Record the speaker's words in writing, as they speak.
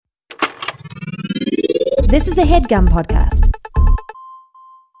This is a HeadGum podcast.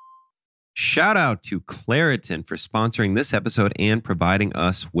 Shout out to Claritin for sponsoring this episode and providing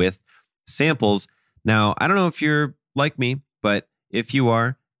us with samples. Now, I don't know if you're like me, but if you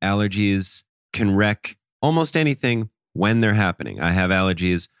are, allergies can wreck almost anything when they're happening. I have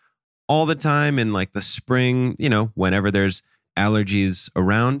allergies all the time in like the spring, whenever there's allergies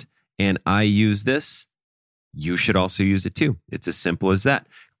around, and I use this. You should also use it too. It's as simple as that.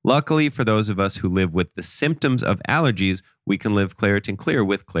 Luckily, for those of us who live with the symptoms of allergies, we can live Claritin Clear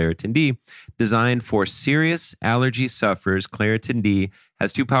with Claritin D. Designed for serious allergy sufferers, Claritin D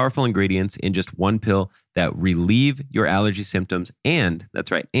has 2 powerful ingredients in just 1 pill that relieve your allergy symptoms and,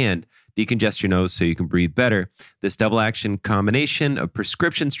 that's right, and decongest your nose so you can breathe better. This double action combination of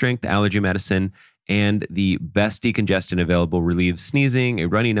prescription strength allergy medicine and the best decongestant available relieves sneezing, a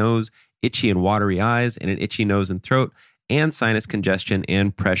runny nose, itchy and watery eyes, and an itchy nose and throat, and sinus congestion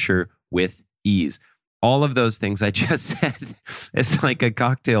and pressure with ease. All of those things I just said is like a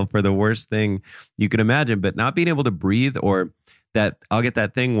cocktail for the worst thing you could imagine, but not being able to breathe, or that I'll get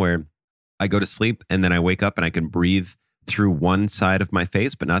that thing where I go to sleep and then I wake up and I can breathe through one side of my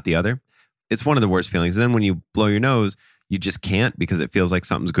face, but not the other. It's one of the worst feelings. And then when you blow your nose, you just can't because it feels like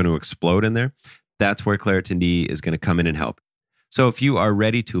something's going to explode in there. That's where Claritin D is going to come in and help. So if you are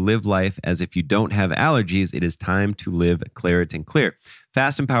ready to live life as if you don't have allergies, it is time to live Claritin Clear.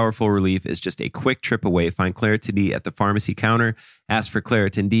 Fast and powerful relief is just a quick trip away. Find Claritin D at the pharmacy counter. Ask for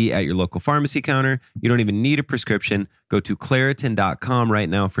Claritin D at your local pharmacy counter. You don't even need a prescription. Go to Claritin.com right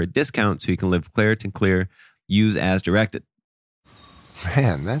now for a discount so you can live Claritin Clear. Use as directed.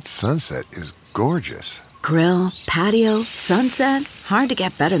 Man, that sunset is gorgeous. Grill, patio, sunset. Hard to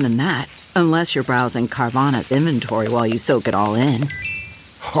get better than that. Unless you're browsing Carvana's inventory while you soak it all in.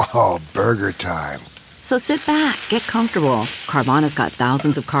 Oh, burger time. So sit back, get comfortable. Carvana's got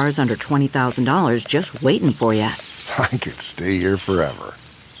thousands of cars under $20,000 just waiting for you. I could stay here forever.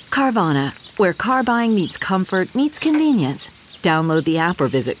 Carvana, where car buying meets comfort meets convenience. Download the app or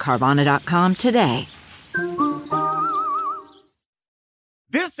visit Carvana.com today.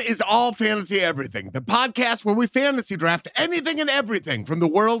 This is All Fantasy Everything, the podcast where we fantasy draft anything and everything from the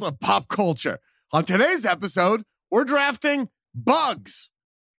world of pop culture. On today's episode, we're drafting bugs.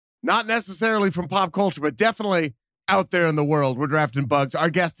 Not necessarily from pop culture, but definitely out there in the world. We're drafting bugs. Our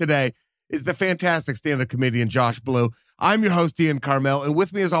guest today is the fantastic stand-up comedian Josh Blue. I'm your host, Ian Carmel, and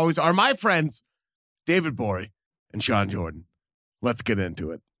with me as always are my friends, David Gborie and Sean Jordan. Let's get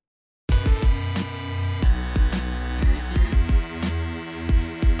into it.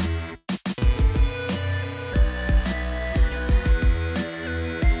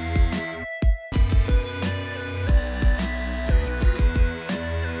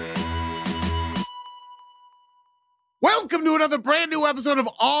 Welcome to another brand new episode of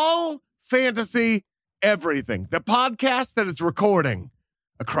All Fantasy Everything, the podcast that is recording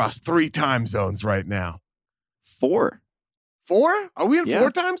across 3 time zones right now. 4. 4? Are we in 4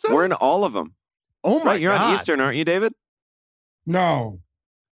 time zones? We're in all of them. Oh my God. You're on Eastern, aren't you, David? No.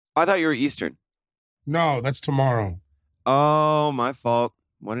 I thought you were Eastern. No, that's tomorrow. Oh, my fault.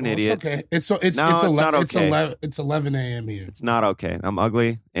 What an idiot. It's okay. It's not okay. It's 11 a.m. here. It's not okay. I'm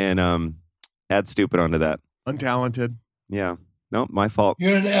ugly and add stupid onto that. Untalented. Yeah. No, my fault.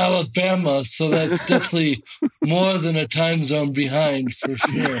 You're in Alabama, so that's definitely more than a time zone behind for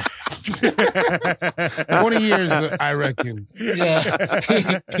sure. 20 years, I reckon.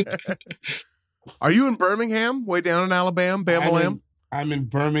 Yeah. Are you in Birmingham? Way down in Alabama? Bamalam? I'm in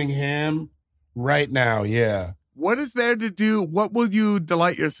Birmingham right now, yeah. What is there to do? What will you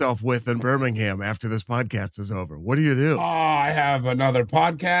delight yourself with in Birmingham after this podcast is over? What do you do? Oh, I have another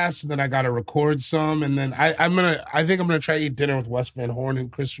podcast, and then I got to record some, and then I think I'm gonna try to eat dinner with Wes Van Horn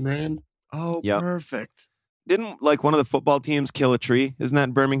and Kristen Rand. Oh, yep. Perfect. Didn't one of the football teams kill a tree? Isn't that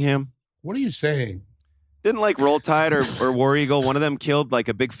in Birmingham? What are you saying? Didn't Roll Tide or War Eagle, one of them killed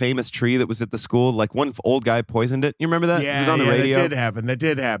a big famous tree that was at the school? One old guy poisoned it. You remember that? Yeah, he was on the radio. That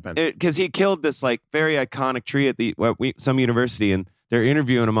did happen. Because he killed this very iconic tree at some university, and they're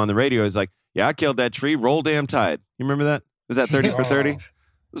interviewing him on the radio. He's like, "Yeah, I killed that tree. Roll damn Tide." You remember that? Was that 30 for 30? It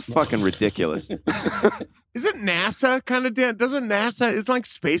was fucking ridiculous. Isn't NASA kind of dead? Doesn't NASA is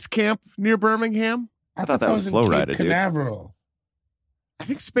Space Camp near Birmingham? I thought that was Flow in Rider, Cape Canaveral. I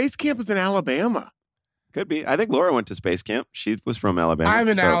think Space Camp is in Alabama. Could be. I think Laura went to Space Camp. She was from Alabama. I'm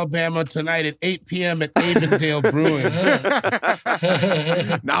in Alabama tonight at 8 p.m. at Avondale Brewing.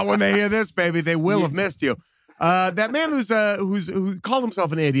 Not when they hear this, baby. They will have missed you. That man who called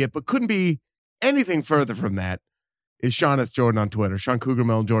himself an idiot but couldn't be anything further from that is Sean S. Jordan on Twitter, Sean Cougar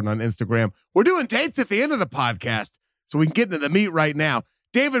Mellon Jordan on Instagram. We're doing dates at the end of the podcast, so we can get into the meat right now.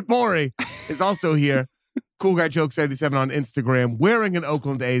 David Gborie is also here. Cool Guy Jokes 87 on Instagram, wearing an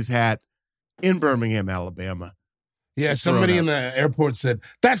Oakland A's hat in Birmingham, Alabama. Yeah, Just somebody throwing in the airport said,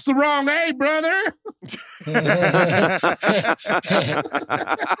 "That's the wrong A, brother."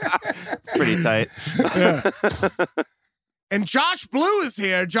 It's pretty tight. And Josh Blue is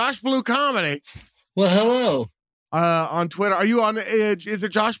here. Josh Blue Comedy Well, hello. on Twitter. Are you on? Is it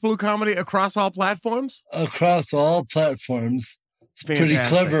Josh Blue Comedy across all platforms? Across all platforms. It's pretty Fantastic.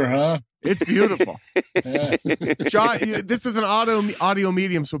 clever, huh? It's beautiful. Yeah. Josh, this is an audio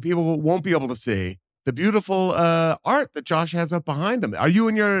medium, so people won't be able to see the beautiful art that Josh has up behind him. Are you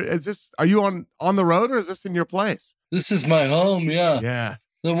in your? Are you on the road, or is this in your place? This is my home, yeah. Yeah.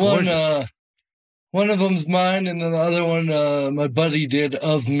 The one of them's mine, and then the other one my buddy did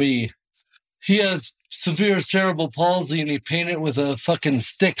of me. He has severe cerebral palsy, and he painted with a fucking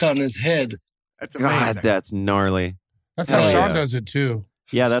stick on his head. That's amazing. God, that's gnarly. That's how Oh, Sean yeah. does it too.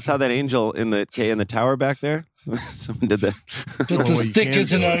 Yeah, that's how that angel in the tower back there. Someone did that. But Oh, the well, you stick can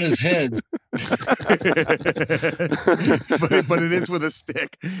isn't do it. on his head. but it is with a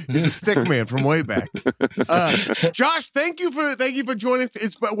stick. He's a stick man from way back. Josh, thank you for joining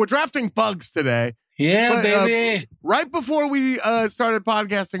us. We're drafting bugs today. Yeah, But, baby. Right before we started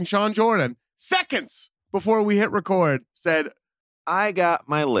podcasting, Sean Jordan, seconds before we hit record, said, I got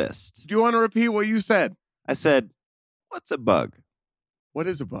my list. "Do you want to repeat what you said?" I said, what's a bug? What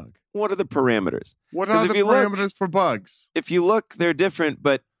is a bug? What are the parameters? What 'Cause are if the you look- parameters for bugs? If you look, they're different,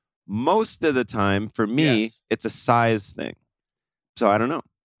 but most of the time, for me, Yes. it's a size thing. So I don't know.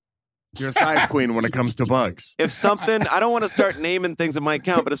 You're a size queen when it comes to bugs. If something, I don't want to start naming things that might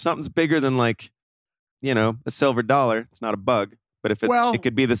count, but if something's bigger than a silver dollar, it's not a bug. But if it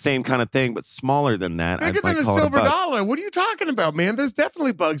could be the same kind of thing, but smaller than that, Bigger I might than a call it silver bug. dollar? What are you talking about, man? There's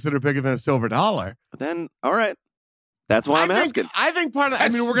definitely bugs that are bigger than a silver dollar. Then, all right. That's why I'm asking. I think part of,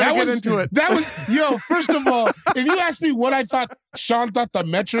 we're going to get into it. That was, first of all, if you asked me what I thought Sean thought the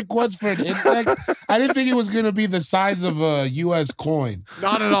metric was for an insect, I didn't think it was going to be the size of a U.S. coin.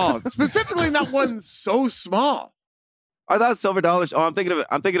 Not at all. Specifically, not one so small. I thought silver dollars. Oh, I'm thinking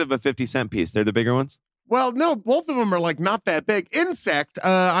of a 50-cent piece. They're the bigger ones. Well, no, both of them are not that big. Insect.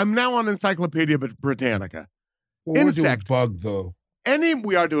 I'm now on Encyclopedia Britannica. Well, we're doing Insect. bug, though.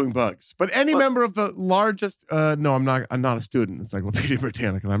 We are doing bugs, but any member of the largest, no, I'm not a student in Encyclopedia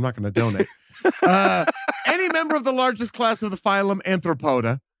Britannica, and I'm not going to donate. Any member of the largest class of the phylum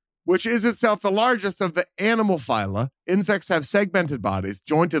Arthropoda, which is itself the largest of the animal phyla. Insects have segmented bodies,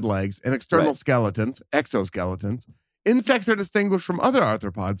 jointed legs, and external skeletons, exoskeletons. Insects are distinguished from other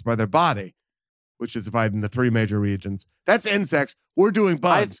arthropods by their body, which is divided into three major regions. That's insects. We're doing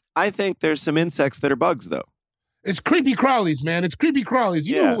bugs. I think there's some insects that are bugs, though. It's creepy crawlies, man. It's creepy crawlies.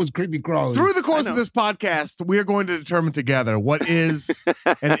 You know it was creepy crawlies. Through the course of this podcast, we are going to determine together what is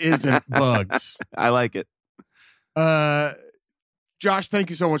and isn't bugs. I like it. Josh, thank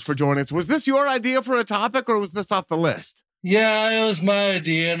you so much for joining us. Was this your idea for a topic, or was this off the list? Yeah, it was my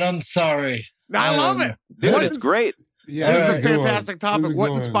idea, and I'm sorry. I love it. Dude, it's great. Yeah, This is a good one. fantastic This topic. is a What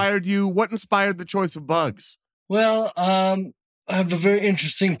good one. inspired you? What inspired the choice of bugs? Well, I have a very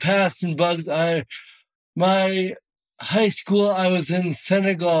interesting past in bugs. My high school, I was in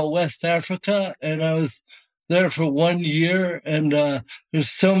Senegal, West Africa, and I was there for 1 year, and there's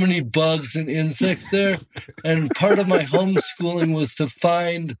so many bugs and insects there. And part of my homeschooling was to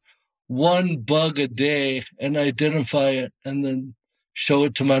find one bug a day and identify it and then show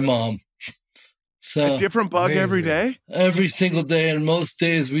it to my mom. So A different bug amazing. every day? every single day, and most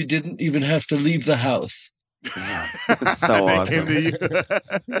days we didn't even have to leave the house. It's so They awesome. came to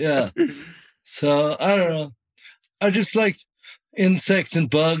you. Yeah. So I don't know. I just like insects and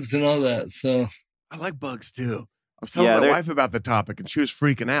bugs and all that. So I like bugs too. I was telling Yeah, my they're- wife about the topic, and she was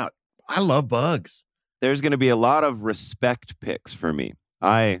freaking out. I love bugs. There's going to be a lot of respect picks for me.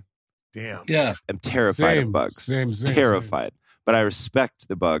 I Damn. yeah. am terrified Same, of bugs. Same. Terrified. But I respect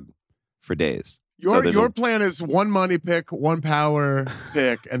the bug for days. So Your there's your a- plan is one money pick, one power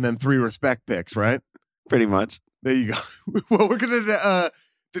pick, and then three respect picks, right? Pretty much. There you go. Well, we're going to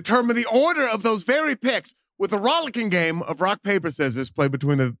determine the order of those very picks with a rollicking game of rock, paper, scissors played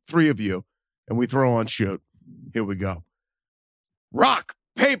between the three of you, and we throw on shoot. Here we go. Rock,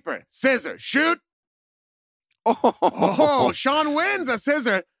 paper, scissors, shoot. Oh, Sean wins a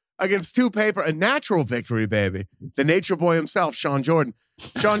scissor against two paper. A natural victory, baby. The nature boy himself, Sean Jordan.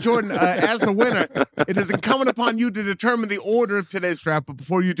 Sean Jordan, as the winner, it is incumbent upon you to determine the order of today's draft. But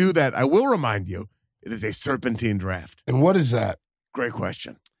before you do that, I will remind you, it is a serpentine draft. And what is that? Great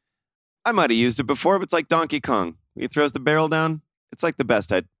question. I might have used it before, but it's like Donkey Kong. He throws the barrel down. It's like the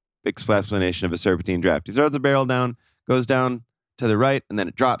best explanation of a serpentine draft. He throws the barrel down, goes down to the right, and then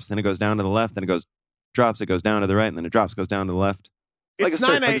it drops. Then it goes down to the left, then it goes drops, it goes down to the right, and then it drops, goes down to the left. Like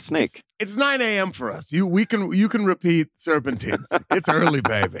a snake. It's 9 a.m. for us. You can repeat serpentines. It's early,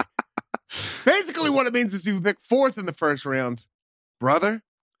 baby. Basically, what it means is you pick fourth in the first round. Brother,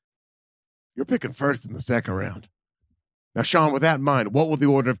 you're picking first in the second round. Now, Sean, with that in mind, what will the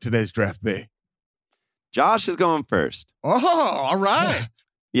order of today's draft be? Josh is going first. Oh, all right.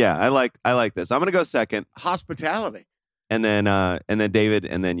 Yeah, I like this. I'm going to go second. Hospitality. And then David,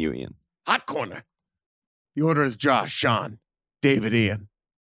 and then you, Ian. Hot corner. The order is Josh, Sean, David, Ian.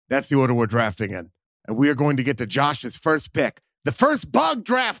 That's the order we're drafting in. And we are going to get to Josh's first pick. The first bug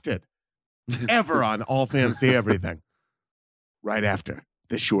drafted ever on All Fantasy Everything. Right after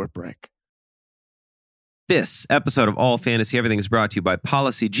this short break. This episode of All Fantasy Everything is brought to you by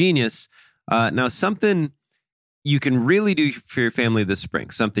Policy Genius. Now, something you can really do for your family this spring,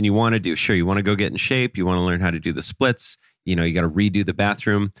 something you want to do. Sure, you want to go get in shape. You want to learn how to do the splits. You got to redo the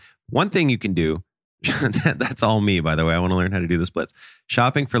bathroom. One thing you can do, that's all me, by the way. I want to learn how to do the splits.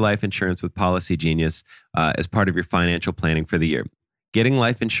 Shopping for life insurance with Policy Genius as part of your financial planning for the year. Getting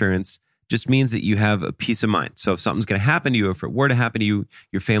life insurance just means that you have a peace of mind. So if something's going to happen to you, if it were to happen to you,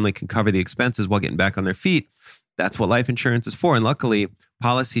 your family can cover the expenses while getting back on their feet. That's what life insurance is for. And luckily,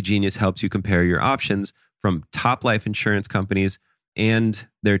 Policy Genius helps you compare your options from top life insurance companies and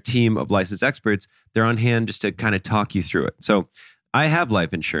their team of licensed experts. They're on hand just to kind of talk you through it. So I have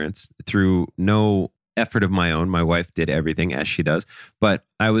life insurance through no effort of my own. My wife did everything as she does, but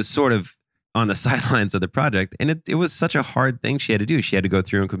I was sort of on the sidelines of the project. And it was such a hard thing she had to do. She had to go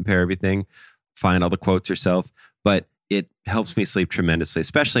through and compare everything, find all the quotes herself. But it helps me sleep tremendously,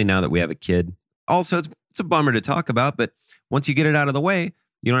 especially now that we have a kid. Also, it's a bummer to talk about, but once you get it out of the way,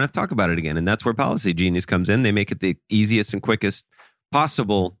 you don't have to talk about it again. And that's where Policy Genius comes in. They make it the easiest and quickest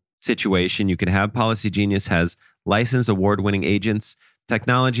possible situation you could have. Policy Genius has licensed award-winning agents,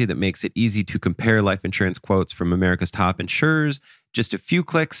 technology that makes it easy to compare life insurance quotes from America's top insurers. Just a few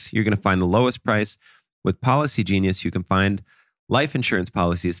clicks, you're going to find the lowest price. With Policy Genius, you can find life insurance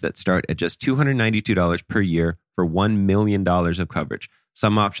policies that start at just $292 per year for $1 million of coverage.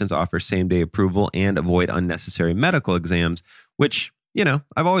 Some options offer same-day approval and avoid unnecessary medical exams, which,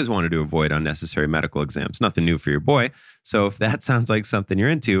 I've always wanted to avoid unnecessary medical exams. Nothing new for your boy. So if that sounds like something you're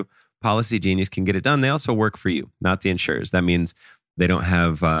into, Policy Genius can get it done. They also work for you, not the insurers. That means they don't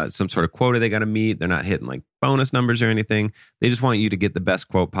have some sort of quota they got to meet. They're not hitting like bonus numbers or anything. They just want you to get the best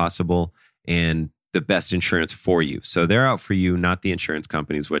quote possible and the best insurance for you. So they're out for you, not the insurance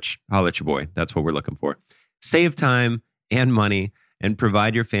companies, which holla at your boy. That's what we're looking for. Save time and money and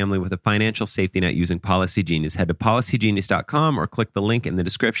provide your family with a financial safety net using Policy Genius. Head to policygenius.com or click the link in the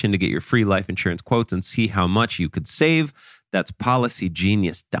description to get your free life insurance quotes and see how much you could save. That's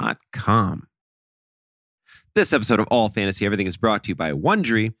policygenius.com. This episode of All Fantasy Everything is brought to you by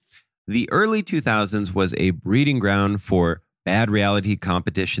Wondery. The early 2000s was a breeding ground for bad reality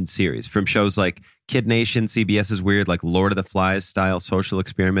competition series, from shows like Kid Nation, CBS's weird like Lord of the Flies style social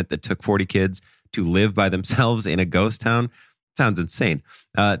experiment that took 40 kids to live by themselves in a ghost town. Sounds insane.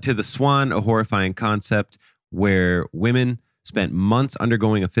 To The Swan, a horrifying concept where women spent months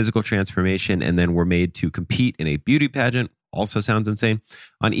undergoing a physical transformation and then were made to compete in a beauty pageant. Also sounds insane.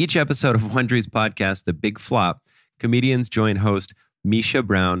 On each episode of Wondery's podcast, The Big Flop, comedians join host Misha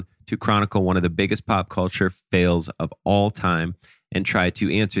Brown to chronicle one of the biggest pop culture fails of all time and try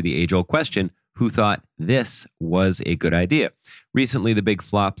to answer the age-old question, who thought this was a good idea? Recently, The Big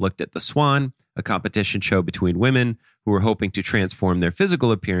Flop looked at The Swan, a competition show between women who were hoping to transform their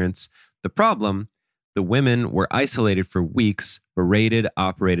physical appearance. The problem, the women were isolated for weeks, berated,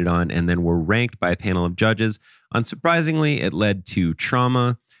 operated on, and then were ranked by a panel of judges. Unsurprisingly, it led to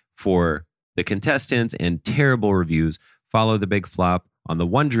trauma for the contestants and terrible reviews. Follow The Big Flop on the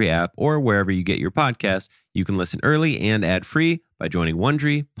Wondery app or wherever you get your podcasts. You can listen early and ad-free by joining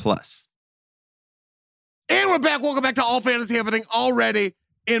Wondery Plus. And we're back. Welcome back to All Fantasy Everything, already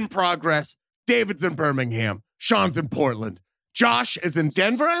in progress. David's in Birmingham. Sean's in Portland. Josh is in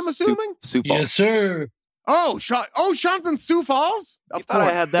Denver, I'm assuming? Sioux Falls. Yes, sir. Sean's in Sioux Falls? I thought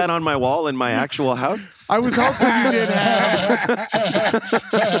I had that on my wall in my actual house. I was hoping you did have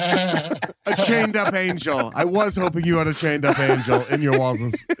a chained up angel. I was hoping you had a chained up angel in your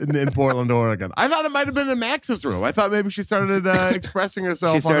walls in Portland, Oregon. I thought it might have been in Max's room. I thought maybe she started expressing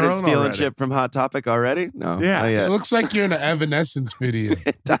herself. She started on her own stealing already. shit from Hot Topic already? No. Yeah. Not yet. It looks like you're in an Evanescence video.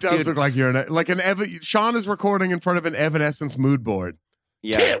 It does look like you're in Sean is recording in front of an Evanescence mood board.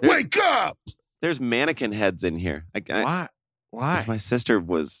 Yeah. Can't wake up. There's mannequin heads in here. Why? 'Cause my sister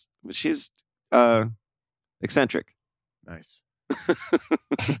she's eccentric. Nice.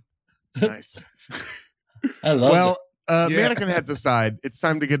 Nice. I love it. Mannequin heads aside, it's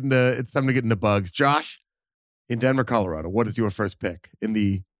time to get into bugs. Josh, in Denver, Colorado, what is your first pick in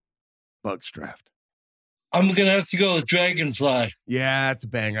the bugs draft? I'm going to have to go with dragonfly. Yeah, it's a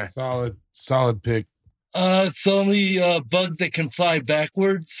banger. Solid pick. It's the only bug that can fly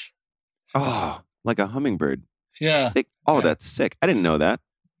backwards. Oh, like a hummingbird. Yeah. That's sick. I didn't know that.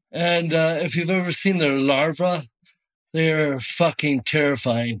 And if you've ever seen their larvae, they're fucking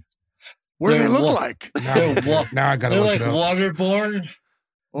terrifying. What do they look like? Now I gotta they're look like it up. waterborne.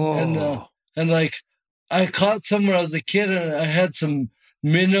 Oh. And like I caught some when I was a kid and I had some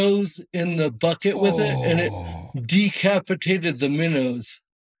minnows in the bucket with it and it decapitated the minnows.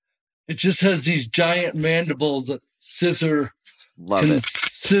 It just has these giant mandibles that scissor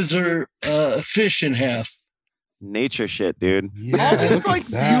fish in half. Nature shit, dude. Yeah,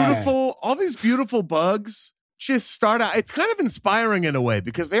 All these beautiful bugs just start out. It's kind of inspiring in a way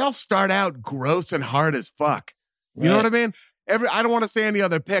because they all start out gross and hard as fuck. You know what I mean? I don't want to say any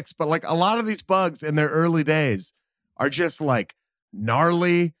other picks, but like a lot of these bugs in their early days are just like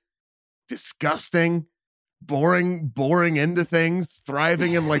gnarly, disgusting, boring into things,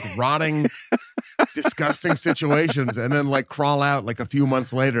 thriving in like rotting, disgusting situations, and then like crawl out like a few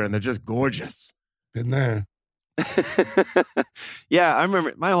months later and they're just gorgeous. Been there. Yeah, I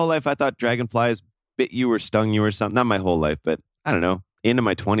remember my whole life I thought dragonflies bit you or stung you or something. Not my whole life, but I don't know, into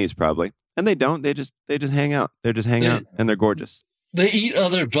my 20s probably. And they don't. They just hang out. They're just hanging out and they're gorgeous. They eat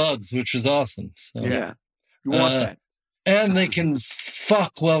other bugs, which is awesome. So. Yeah. You want that. And they can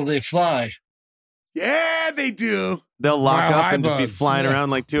fuck while they fly. Yeah, they do. They'll lock Mile up high and just be bugs. flying around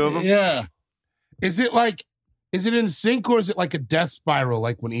like two of them. Yeah. Is it in sync or is it like a death spiral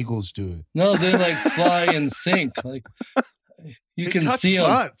like when eagles do it? No, they like fly in sync. Like you They can touch see them.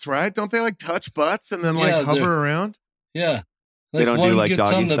 butts, right? Don't they like touch butts and then like Yeah, hover around? Yeah. They don't do, one like, gets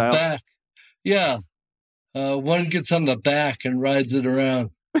doggy on the style? back. Yeah. One gets on the back and rides it around.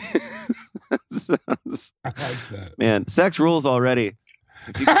 Sounds- I like that. Man, sex rules already.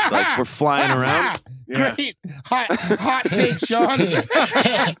 If you, like we're flying around. Yeah. Great. Hot take, Sean.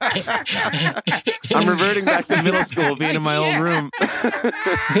 I'm reverting back to middle school, being in my own room.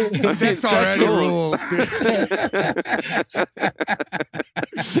 Sex already rules.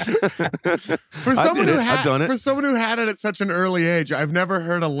 For someone who had it at such an early age, I've never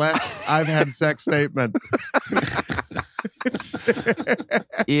heard a less I've had sex statement.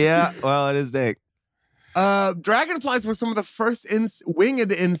 Yeah, well, it is Dick. Dragonflies were some of the first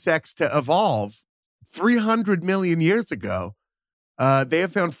winged insects to evolve 300 million years ago. They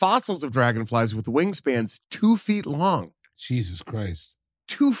have found fossils of dragonflies with wingspans 2 feet long. Jesus Christ.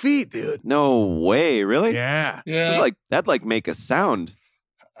 2 feet, dude. No way, really? Yeah. Yeah. It's like that'd like make a sound.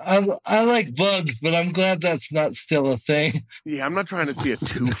 I like bugs, but I'm glad that's not still a thing. Yeah, I'm not trying to see a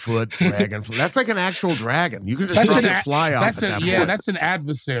 2-foot dragonfly. That's like an actual dragon. You can just drop a fly off at that point. That's an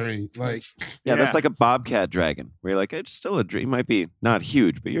adversary. Like, Yeah, that's like a bobcat dragon. Where you're like, it's still a dream. Might be not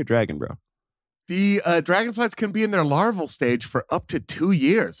huge, but you're a dragon, bro. The dragonflies can be in their larval stage for up to 2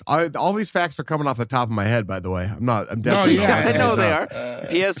 years. All these facts are coming off the top of my head, by the way. I'm definitely not. I know they are. are.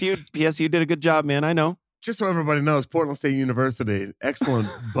 PSU did a good job, man. I know. Just so everybody knows, Portland State University, excellent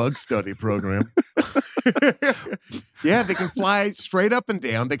bug study program. Yeah, they can fly straight up and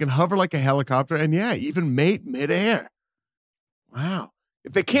down. They can hover like a helicopter and even mate midair. Wow.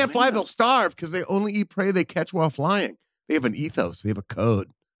 If they can't fly, they'll starve because they only eat prey they catch while flying. They have an ethos. They have a code.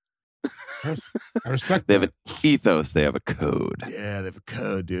 I respect They that. have an ethos. They have a code. Yeah, they have a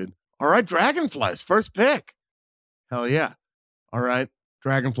code, dude. All right, dragonflies, first pick. Hell yeah. All right,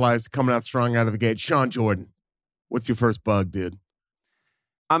 dragonflies coming out strong out of the gate. Sean Jordan, what's your first bug, dude?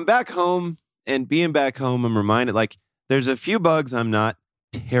 I'm back home, and being back home, I'm reminded, like, there's a few bugs I'm not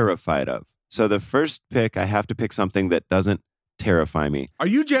terrified of. So the first pick, I have to pick something that doesn't terrify me. Are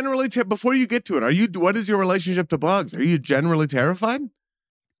you generally, before you get to it, what is your relationship to bugs? Are you generally terrified?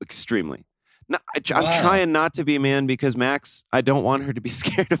 Extremely. No, I'm trying not to be, man, because Max, I don't want her to be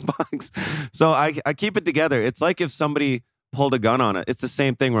scared of bugs. So I keep it together. It's like if somebody pulled a gun on it. It's the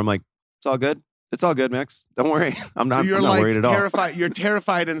same thing where I'm like, it's all good. It's all good, Max. Don't worry. I'm not worried at all. You're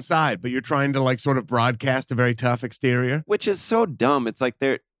terrified inside, but you're trying to like sort of broadcast a very tough exterior. Which is so dumb. It's like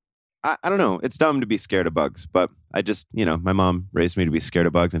I don't know. It's dumb to be scared of bugs, but I just, my mom raised me to be scared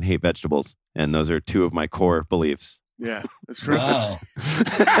of bugs and hate vegetables. And those are two of my core beliefs. Yeah, that's true. Wow.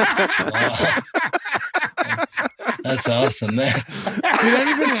 Wow. That's awesome, man. Did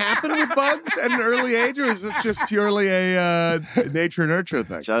anything happen with bugs at an early age, or is this just purely a nature nurture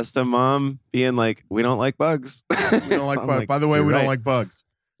thing? Just a mom being like, we don't like bugs. We don't like bugs. By the way, we don't like bugs.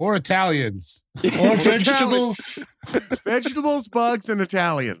 Or Italians. Or vegetables. Vegetables, bugs, and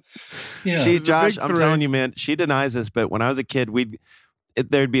Italians. Yeah. See, Those are Josh, big I'm three. telling you, man, she denies this, but when I was a kid,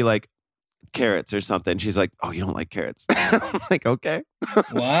 there'd be like carrots or something. She's like, "Oh, you don't like carrots?" I'm like, "Okay."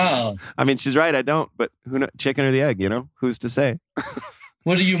 Wow. I mean, she's right. I don't, but who knows? Chicken or the egg? You know, who's to say?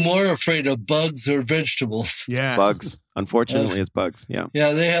 What are you more afraid of, bugs or vegetables? Yeah. Bugs. Unfortunately, it's bugs. Yeah.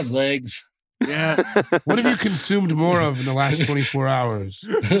 Yeah, they have legs. Yeah. What have you consumed more of in the last 24 hours?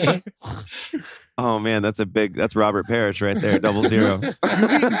 Oh man, that's Robert Parrish right there, 00.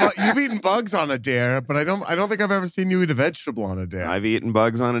 You've eaten bugs on a dare, but I don't think I've ever seen you eat a vegetable on a dare. I've eaten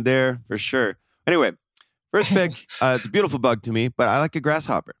bugs on a dare for sure. Anyway, first pick. It's a beautiful bug to me, but I like a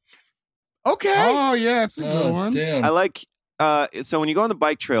grasshopper. Okay. Oh, yeah, it's a good Oh, one. damn. I like. So when you go on the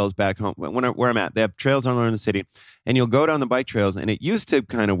bike trails back home, where I'm at, they have trails all around the city, and you'll go down the bike trails, and it used to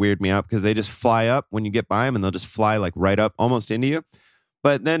kind of weird me out because they just fly up when you get by them, and they'll just fly like right up, almost into you.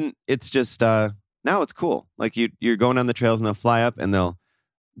 But then it's just now it's cool. Like you're going down the trails, and they'll fly up, and they'll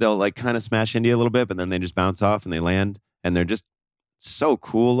like kind of smash into you a little bit, but then they just bounce off and they land, and they're just so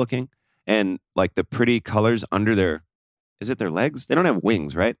cool looking, and like the pretty colors under their. Is it their legs? They don't have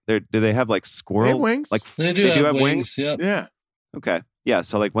wings, right? Do they have like squirrel They have wings. Like They do have wings. wings? Yep. Yeah. Okay. Yeah.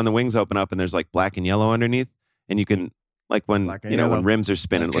 So like when the wings open up and there's like black and yellow underneath, and you can like when Black and you know yellow. when rims are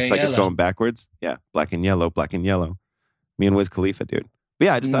spinning, Black it looks and like it's yellow. going backwards. Yeah. Black and yellow, black and yellow. Me and Wiz Khalifa, dude. But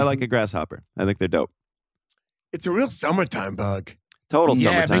yeah, I like a grasshopper. I think they're dope. It's a real summertime bug. Total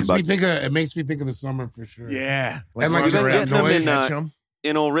Yeah, summertime bug. it makes me think of the summer for sure. Yeah. And like We've been around getting them noise.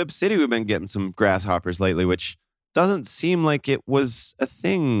 in Old Rib City. We've been getting some grasshoppers lately, which doesn't seem like it was a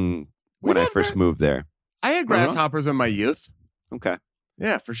thing when I had first moved there. I had grasshoppers in my youth. Okay.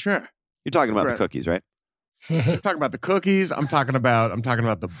 Yeah, for sure. You're talking about Gra- the cookies, right? I'm talking about the cookies. I'm talking about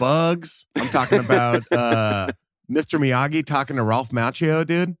the bugs. I'm talking about Mr. Miyagi talking to Ralph Macchio,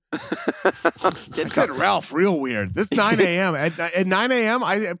 dude. I said Ralph real weird. This 9 a.m. At 9 a.m.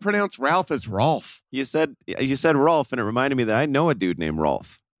 I pronounce Ralph as Rolf. You said Rolf, and it reminded me that I know a dude named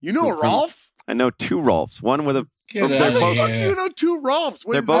Rolf. You know a Rolf? I know two Rolfs. One with a Get they're out of both- Fuck, here. you know two Rolfs.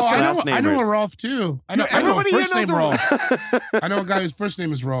 What They're is both that? last I know a namers. Rolf too. I know Everybody a here first knows name a Rolf. I know a guy whose first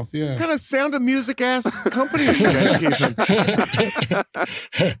name is Rolf. Yeah. What kind of Sound of Music ass company are you guys keeping?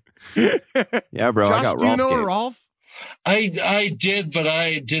 Yeah, bro. I Josh, got do you Rolf. know a game. Rolf? I did, but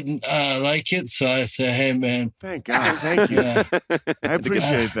I didn't like it. So I said, hey, man. Thank God. Thank you. Yeah, I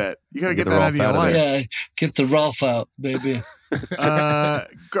appreciate that. You got to Get get the that out Rolf of your out of life. there. yeah, get the Ralph out, baby.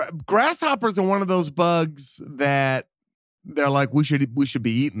 Grasshoppers are one of those bugs that they're like, we should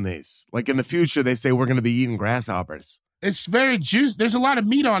be eating these. Like in the future, they say we're going to be eating grasshoppers. It's very juicy. There's a lot of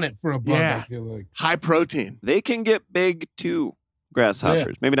meat on it for a bug, Yeah. I feel like. High protein. They can get big too.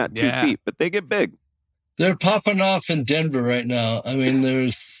 Grasshoppers, maybe not 2 Yeah. feet, but they get big. They're popping off in Denver right now. I mean,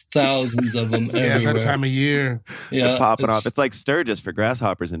 there's thousands of them Yeah, everywhere. that time of year. Yeah, They're popping off. It's like Sturgis for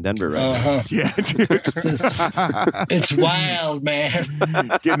grasshoppers in Denver right now. uh-huh. Yeah, dude. It's wild, man.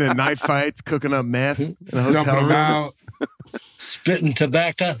 Getting in night fights, cooking up meth in hotel Jumping rooms. about. Spitting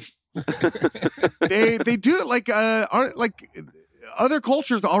tobacco. They do it like aren't like other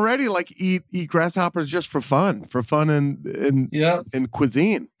cultures already like eat grasshoppers just for fun and Yep, in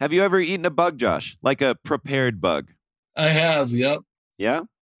cuisine. Have you ever eaten a bug, Josh? Like a prepared bug? I have. Yep. Yeah.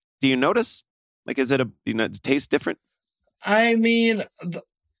 Do you notice? Like, is it does it taste different? I mean,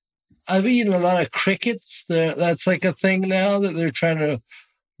 I've eaten a lot of crickets. That's like a thing now that they're trying to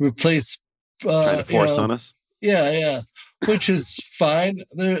replace. Trying to force you know, on us? Yeah, which is fine.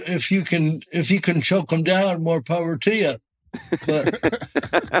 If you can choke them down, more power to you. But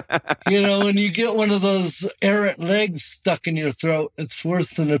when you get one of those errant legs stuck in your throat, it's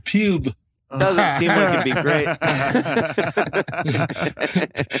worse than a pube. Doesn't seem like it'd be great.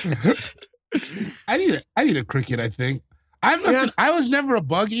 I need a cricket, I think. I was never a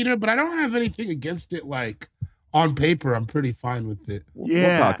bug eater, but I don't have anything against it. Like on paper, I'm pretty fine with it.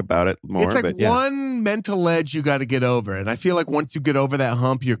 Yeah. We'll talk about it more. It's like but yeah. one mental edge you got to get over, and I feel like once you get over that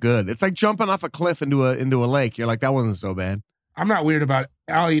hump, you're good. It's like jumping off a cliff into a lake. You're like, that wasn't so bad. I'm not weird about it.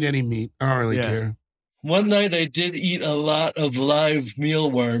 I'll eat any meat. I don't really Yeah. care. One night I did eat a lot of live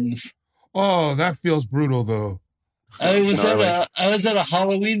mealworms. Oh, that feels brutal though. I was gnarly. at a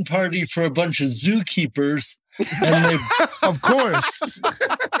Halloween party for a bunch of zookeepers, and they Of course.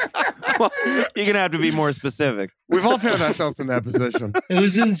 Well, you're gonna have to be more specific. We've all found ourselves in that position. it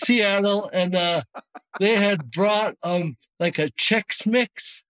was in Seattle, and they had brought like a Chex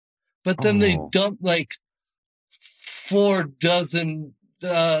Mix, but then they Oh. dumped like 4 dozen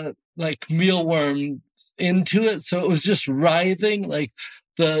like mealworms into it, so it was just writhing. Like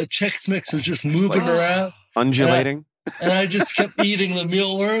the Chex Mix was just moving around. Undulating. and I just kept eating the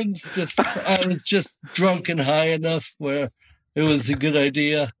mealworms. I was just drunk and high enough where it was a good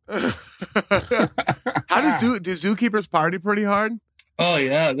idea. How do zookeepers party pretty hard? Oh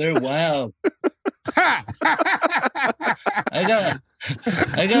yeah, they're wild. I got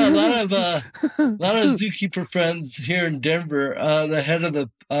a lot of zookeeper friends here in Denver. The head of the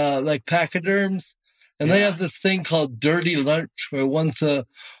like pachyderms, and they have this thing called Dirty Lunch, where once a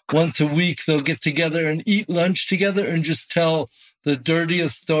week they'll get together and eat lunch together and just tell the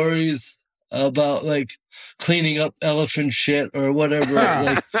dirtiest stories about like cleaning up elephant shit or whatever,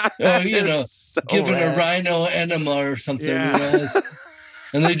 like So giving rad. a rhino enema or something. Yeah. You know?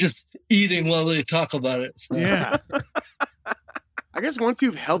 And they just eating while they talk about it. So. Yeah. I guess once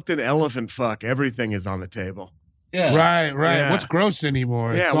you've helped an elephant fuck, everything is on the table. Yeah. Right. Yeah. What's gross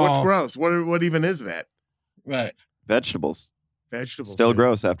anymore? Yeah, It's what's all- gross? What even is that? Right. Vegetables. Vegetables. Still dude.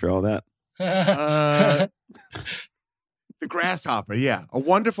 gross after all that. The grasshopper, yeah. A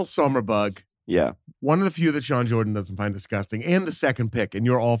wonderful summer bug. Yeah. One of the few that Sean Jordan doesn't find disgusting. And the second pick in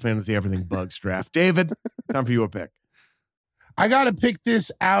your all fantasy everything bugs draft. David, time for your pick. I gotta pick this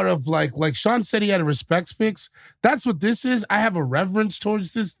out of like Sean said he had a respects picks. That's what this is. I have a reverence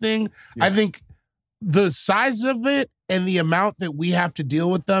towards this thing. Yeah. I think the size of it and the amount that we have to deal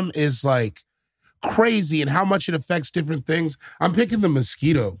with them is like crazy, and how much it affects different things. I'm picking the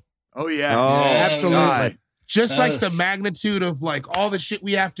mosquito. Oh, yeah. Oh, absolutely. God. Just like the magnitude of like all the shit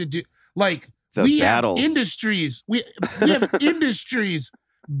we have to do. Like The we battles. have industries. We have industries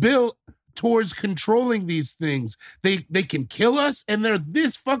built towards controlling these things. They can kill us, and they're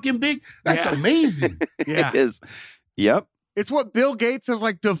this fucking big. That's Yeah. amazing. Yeah. It is. Yep. It's what Bill Gates has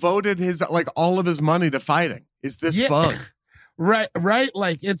like devoted his like all of his money to fighting. Is this Yeah. bug? Right.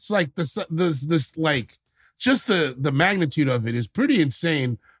 Like it's like this like just the magnitude of it is pretty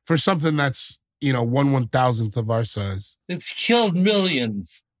insane for something that's 1/1000th of our size. It's killed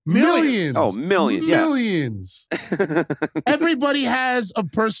millions. Millions. Oh, million. Yeah. Millions. Everybody has a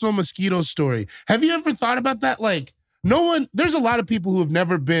personal mosquito story. Have you ever thought about that? Like, there's a lot of people who have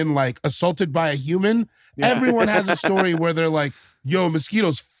never been like assaulted by a human. Yeah. Everyone has a story where they're like, yo,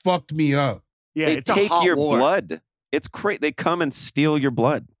 mosquitoes fucked me up. Yeah, They it's a take hot your war. blood. It's crazy. They come and steal your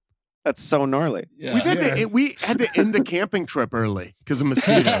blood. That's so gnarly. Yeah. We had to end a camping trip early because of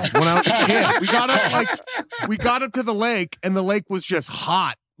mosquitoes. When I was a kid, we got up to the lake, and the lake was just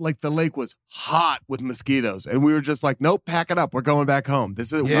hot. Like the lake was hot with mosquitoes, and we were just like, "Nope, pack it up. We're going back home.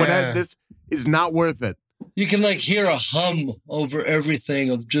 This is not worth it." You can like hear a hum over everything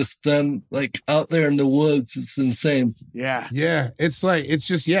of just them like out there in the woods. It's insane. Yeah, Yeah. It's like, it's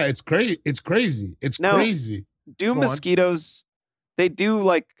just, yeah, it's crazy. It's crazy. It's Now- crazy. Do Go on. mosquitoes, they do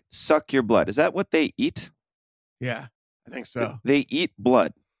like suck your blood. Is that what they eat? yeah, I think so. They eat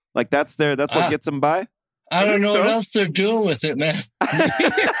blood. Like that's what Ah. gets them by? I don't think know so. what else they're doing with it, man.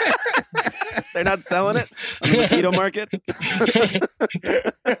 They're not selling it on the mosquito market?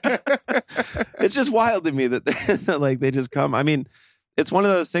 It's just wild to me that like they just come. I mean, it's one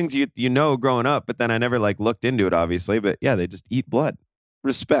of those things you know growing up, but then I never like looked into it, obviously. But yeah, they just eat blood.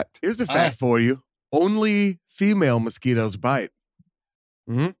 Respect. Here's a fact for you: only female mosquitoes bite.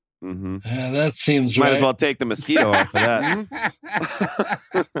 Mm-hmm. Yeah, that seems Might right. as well take the mosquito off of that.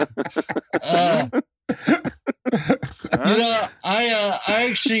 I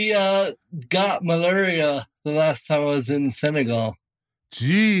actually got malaria the last time I was in Senegal,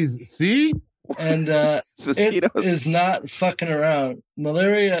 Jeez. See? and It's it mosquitoes. is not fucking around.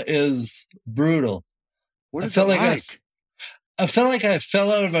 Malaria is brutal. What I is it felt like like? I felt like I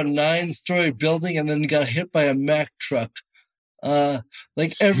fell out of a 9-story building and then got hit by a Mack truck.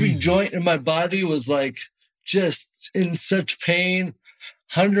 Like every Jeez. joint in my body was like just in such pain.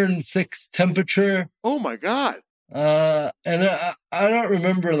 106 temperature. Oh my god! And I don't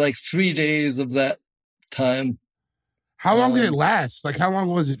remember like 3 days of that time. How long did it last? Like, how long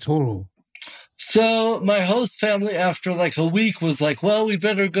was it total? So my host family, after like a week, was like, well, we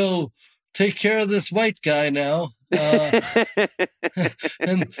better go take care of this white guy now.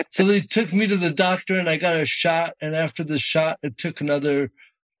 And so they took me to the doctor and I got a shot. And after the shot, it took another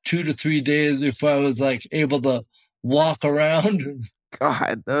 2 to 3 days before I was like able to walk around.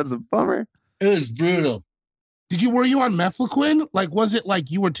 God, that was a bummer. It was brutal. Were you on mefloquine? Like, was it like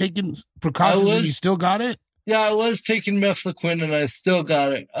you were taking precautions and was. you still got it? Yeah, I was taking mefloquine and I still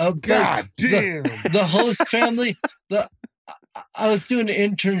got it. But God damn. The host family, I was doing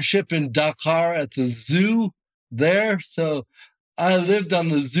an internship in Dakar at the zoo there. So I lived on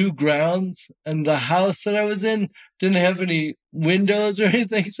the zoo grounds, and the house that I was in didn't have any windows or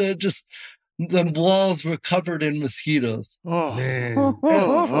anything. So the walls were covered in mosquitoes. Oh, Man.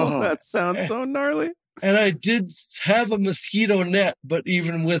 Oh. That sounds so gnarly. And I did have a mosquito net, but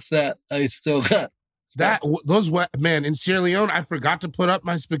even with that, I still got man, in Sierra Leone, I forgot to put up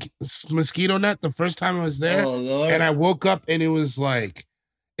my mosquito net the first time I was there. Oh, Lord. And I woke up and it was like,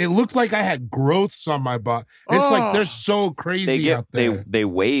 it looked like I had growths on my body. It's like they're so crazy out there. They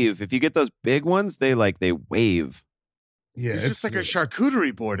wave. If you get those big ones, they wave. Yeah, it's just like a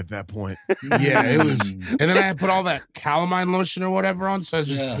charcuterie board at that point. Yeah, it was. And then I had put all that calamine lotion or whatever on, so I was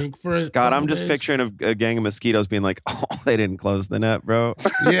just pink for it. God, I'm just picturing a gang of mosquitoes being like, "Oh, they didn't close the net, bro."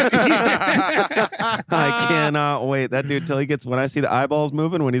 Yeah, I cannot wait. That dude till he gets. When I see the eyeballs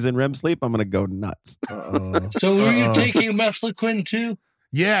moving when he's in REM sleep, I'm gonna go nuts. So were you taking mefloquine too?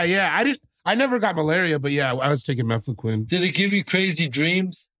 Yeah. I never got malaria, but yeah, I was taking mefloquine. Did it give you crazy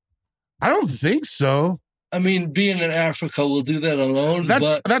dreams? I don't think so. I mean, being in Africa will do that alone.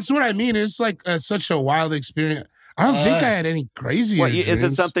 That's what I mean. It's like such a wild experience. I don't think I had any crazy. Is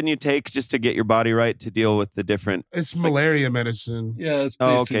it something you take just to get your body right to deal with the different? It's malaria medicine. Yeah. It's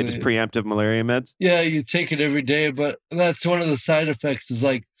okay, just preemptive malaria meds. Yeah, you take it every day, but that's one of the side effects is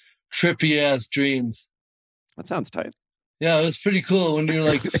like trippy ass dreams. That sounds tight. Yeah, it was pretty cool when you're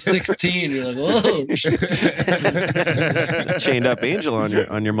like 16. You're like, oh, chained up angel on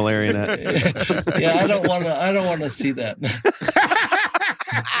your malaria net. Yeah, I don't want to see that.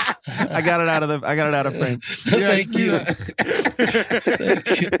 I got it out of frame. Thank you.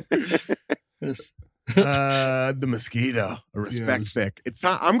 Thank you. The mosquito, a respect pick. It's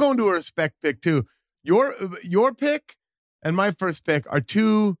not. I'm going to a respect pick too. Your pick and my first pick are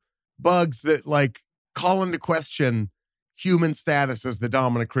two bugs that like call into question human status as the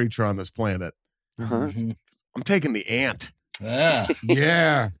dominant creature on this planet. Mm-hmm. I'm taking the ant. Yeah.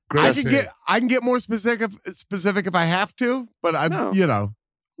 I can get more specific if I have to, but you're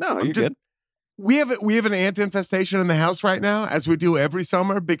good. We have an ant infestation in the house right now, as we do every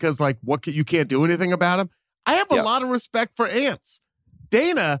summer, because like you can't do anything about them. I have a lot of respect for ants.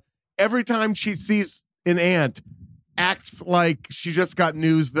 Dana, every time she sees an ant, acts like she just got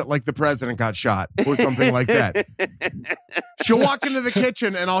news that like the president got shot or something like that. She'll walk into the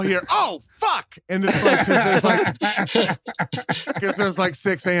kitchen and I'll hear, "Oh fuck!" And it's like because there's like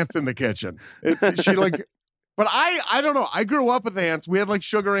 6 ants in the kitchen. But I don't know. I grew up with ants. We had like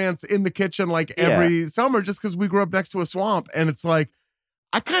sugar ants in the kitchen like every summer just because we grew up next to a swamp. And it's like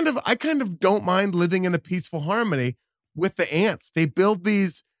I kind of don't mind living in a peaceful harmony with the ants. They build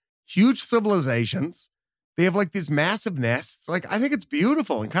these huge civilizations. They have like these massive nests. Like I think it's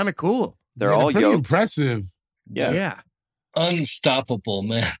beautiful and kind of cool. They're all pretty yoked. impressive. Yeah. Unstoppable,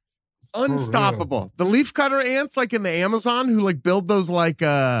 man. Unstoppable. The leafcutter ants like in the Amazon who like build those like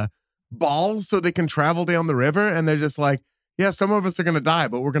balls so they can travel down the river, and they're just like, yeah, some of us are going to die,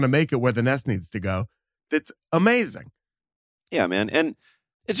 but we're going to make it where the nest needs to go. That's amazing. Yeah, man. And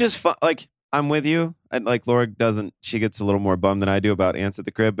it's just fun. Like I'm with you. And like Laura she gets a little more bummed than I do about ants at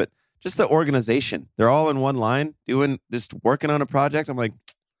the crib, but just the organization. They're all in one line just working on a project. I'm like,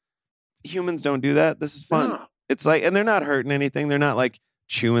 humans don't do that. This is fun. No. It's like, and they're not hurting anything. They're not like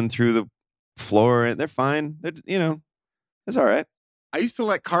chewing through the floor. They're fine. It's all right. I used to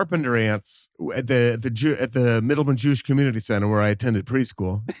let carpenter ants at the Middleman Jewish Community Center where I attended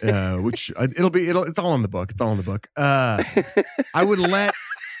preschool, which it's all in the book. It's all in the book. I would let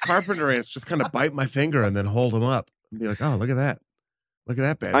carpenter ants just kind of bite my finger and then hold them up and be like, "Oh, look at that. Look at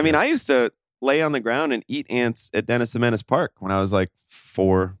that bad." I mean, I used to lay on the ground and eat ants at Dennis the Menace Park when I was like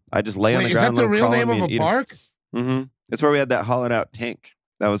 4. I just lay on the ground. Is that the real name of a park? Mm-hmm. It's where we had that hollowed out tank.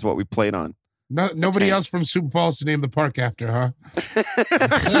 That was what we played on. No, nobody else from Sioux Falls to name the park after, huh?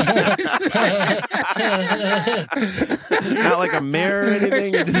 Not like a mayor or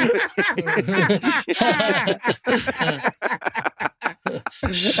anything.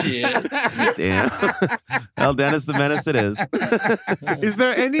 Damn. Well, Dennis the Menace it is. Is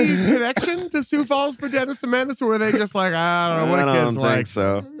there any connection to Sioux Falls for Dennis the Menace, or were they just like, I don't know what I kids like?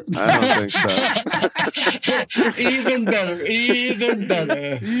 I don't think so. Even better. Even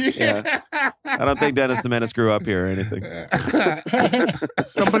better. Yeah. I don't think Dennis the Menace grew up here or anything.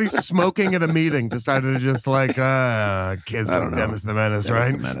 Somebody smoking at a meeting decided to just like, kids like Dennis the Menace,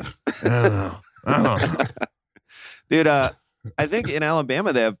 right? The Menace. I don't know. Dude, I think in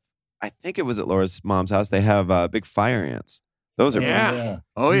Alabama they have, I think it was at Laura's mom's house, they have big fire ants. Those are fun.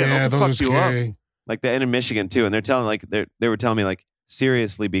 Oh yeah, those fuck you up. Like they're in Michigan too, and they're telling they were telling me like,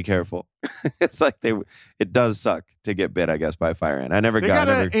 seriously, be careful. It's like it does suck to get bit, I guess, by a fire ant. They got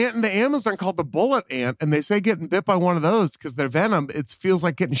an ant in the Amazon called the bullet ant, and they say getting bit by one of those because their venom, it feels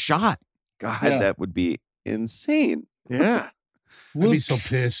like getting shot. God, that would be insane. Yeah. I'd be so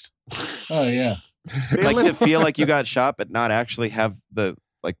pissed. Oh yeah. Like to feel like you got shot, but not actually have the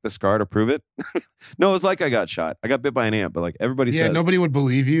like the scar to prove it. No, it was like I got shot. I got bit by an ant, but like everybody Yeah, says nobody would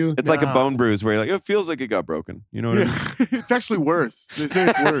believe you. it's like a bone bruise where you're like, it feels like it got broken. You know what I mean? It's actually worse. They say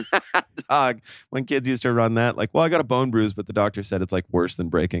it's worse. Dog. When kids used to run that, like, well, I got a bone bruise, but the doctor said it's like worse than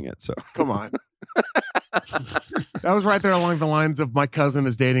breaking it. So Come on. That was right there along the lines of my cousin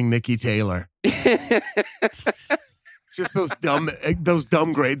is dating Nikki Taylor. Just those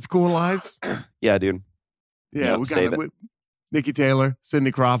dumb grade school lies. yeah, dude. Yeah, Yep, we save got it. Nikki Taylor,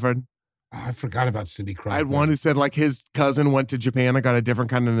 Cindy Crawford. Oh, I forgot about Cindy Crawford. I had one who said like his cousin went to Japan and got a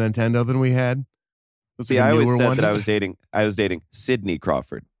different kind of Nintendo than we had. It was See, like a I always newer said one. that I was dating Sydney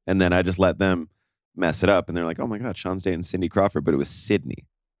Crawford, and then I just let them mess it up, and they're like, "Oh my God, Sean's dating Cindy Crawford," but it was Sydney.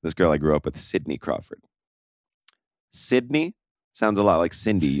 This girl I grew up with, Sydney Crawford. Sydney sounds a lot like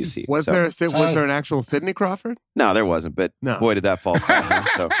Cindy. You see, Was So- there an actual Sydney Crawford? No, there wasn't, but No. boy, did that fall flat.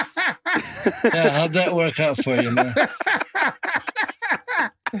 Huh? So Yeah, how'd that work out for you, man?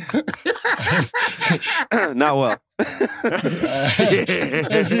 not well. That's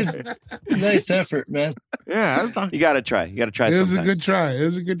a nice effort, man. Yeah, that's not, You got to try. You got to try. It was a sometimes. good try. It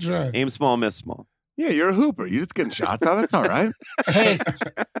was a good try. Aim small, miss small. yeah, you're a hooper. You're just getting shots out. That's all right. Hey,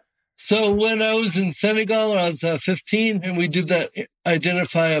 so when I was in Senegal, when I was 15, and we did that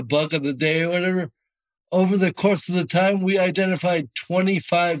identify a bug of the day or whatever, over the course of the time, we identified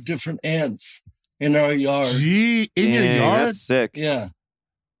 25 different ants in our yard. Gee, in your Dang, yard? That's sick. Yeah,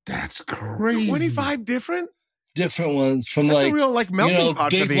 That's crazy. 25 different? different ones from That's like a real like melting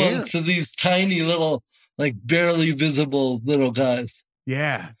pot for big the ones ants. to these tiny little, like barely visible little guys.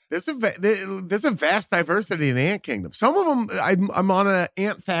 Yeah, there's a vast diversity in the ant kingdom. Some of them, I'm on an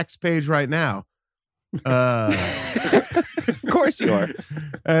ant facts page right now. Of course you are.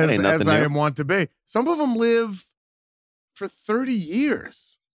 as ain't nothing I new. am wont to be. Some of them live for 30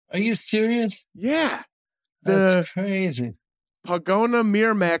 years. Are you serious? Yeah, the That's crazy. Pagona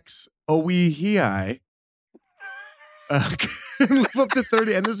Myrmex Owihii can live up to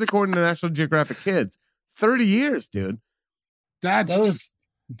 30, and this is according to National Geographic Kids. 30 years, dude.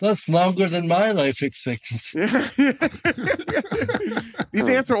 That's longer than my life expectancy. Yeah. These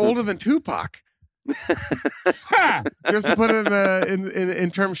ants are older than Tupac. Just to put it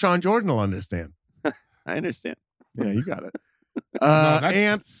in terms Sean Jordan will understand. I understand. Yeah, you got it. that's-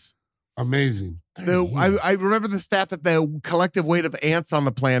 Ants. amazing. I remember the stat that the collective weight of ants on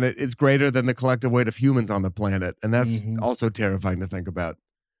the planet is greater than the collective weight of humans on the planet, and that's also terrifying to think about.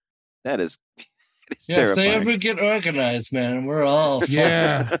 That is, it's Yeah, terrifying. if they ever get organized, man, we're all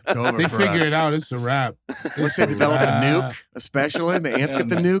Yeah, It's over they for figure us. it out. It's a wrap. Once It's they a develop a wrap. nuke, especially the ants Yeah, get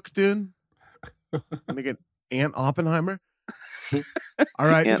the man. nuke, dude. And they get Ant Oppenheimer. All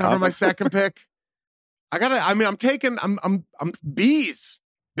right, Ant time for my Oppen- second pick. I'm taking bees.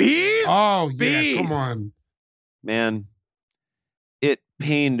 Bees? Oh yeah, Bees. come on. Man, it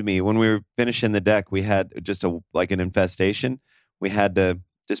pained me when we were finishing the deck. We had just an infestation. We had to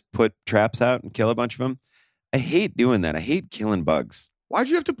just put traps out and kill a bunch of them. I hate doing that. I hate killing bugs. Why'd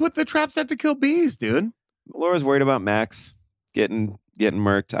you have to put the traps out to kill bees, dude? Laura's worried about Max getting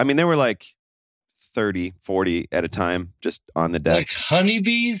murked. I mean, there were like 30, 40 at a time just on the deck. like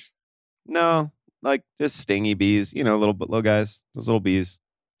honeybees. No, like just stingy bees, little guys, those little bees,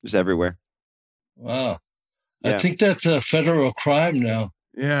 just everywhere. Wow. Yeah. I think that's a federal crime now.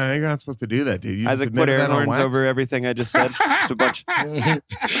 Yeah, you're not supposed to do that, dude. You just Isaac, put admitted air that on horns wax? over everything I just said. Just a bunch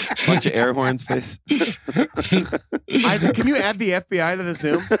of air horns, please. Isaac, can you add the FBI to the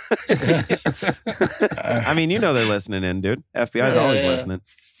Zoom? I mean, they're listening in, dude. FBI's Yeah, always yeah. listening,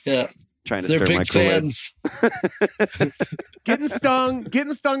 Yeah, trying to they're stir my big Kool-Aid. fans. Getting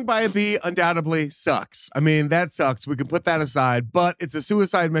stung by a bee undoubtedly sucks. I mean, that sucks. We can put that aside, but it's a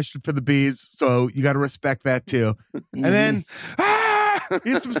suicide mission for the bees, so you got to respect that too. And then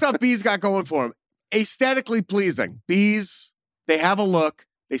here's some stuff bees got going for them. Aesthetically pleasing. Bees, they have a look.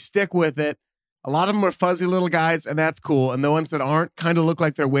 They stick with it. A lot of them are fuzzy little guys, and that's cool. And the ones that aren't kind of look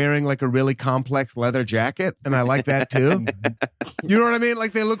like they're wearing like a really complex leather jacket, and I like that too. You know what I mean?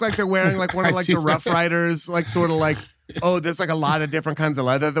 Like they look like they're wearing like one of like the Rough Riders, like sort of like, oh, there's like a lot of different kinds of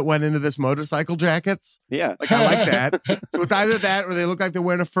leather that went into this motorcycle jackets. Yeah. Like I like that. So it's either that or they look like they're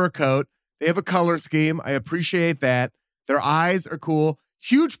wearing a fur coat. They have a color scheme. I appreciate that. Their eyes are cool.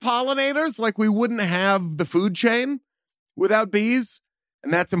 Huge pollinators, like we wouldn't have the food chain without bees,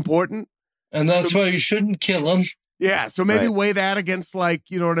 and that's important. And that's why you shouldn't kill them. Yeah, so maybe Right. weigh that against like,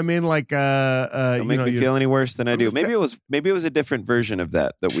 you know what I mean? Like Don't make me feel any worse than I I'm do. just Maybe it was a different version of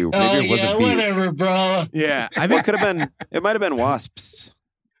that we were. Oh, Maybe it wasn't yeah, bees. whatever, bro. Yeah, I It think could have been. It might have been wasps.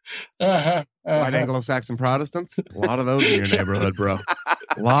 Uh-huh, white uh-huh. Anglo-Saxon Protestants, a lot of those in your neighborhood, bro.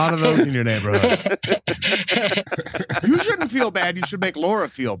 A lot of those in your neighborhood. You shouldn't feel bad. You should make Laura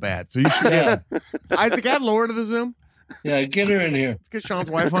feel bad. So you should get Isaac, add Laura to the Zoom. Yeah, get her in here. Let's get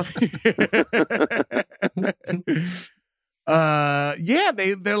Sean's wife on. Yeah,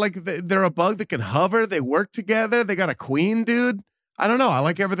 they're a bug that can hover. They work together. They got a queen, dude. I don't know. I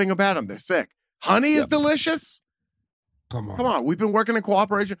like everything about them. They're sick. Honey is delicious. Come on. Come on. We've been working in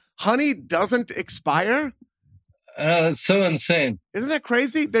cooperation. Honey doesn't expire. It's so insane. Isn't that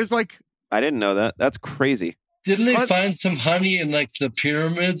crazy? There's like, I didn't know that. That's crazy. Didn't they find some honey in like the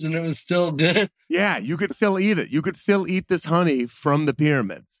pyramids and it was still good? yeah, you could still eat it. You could still eat this honey from the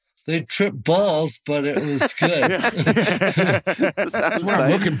pyramids. They tripped balls, but it was good. That's what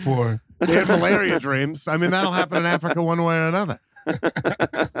I'm looking for. They had malaria dreams. I mean, that'll happen in Africa one way or another.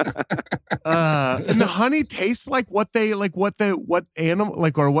 And the honey tastes like what animal,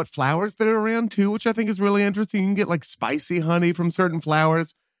 like, or what flowers that are around too, which I think is really interesting. You can get like spicy honey from certain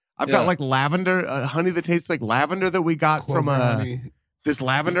flowers. I've got like lavender honey that tastes like lavender that we got from this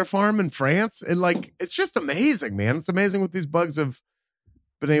lavender farm in France. And like, it's just amazing, man. It's amazing what these bugs have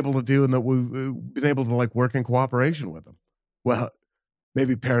been able to do and that we've been able to like work in cooperation with them. Well,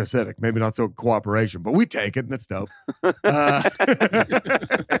 maybe parasitic, maybe not so cooperation, but we take it and it's dope. You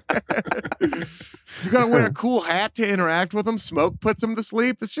got to wear a cool hat to interact with them. Smoke puts them to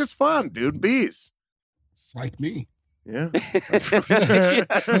sleep. It's just fun, dude. Bees. It's like me. Yeah.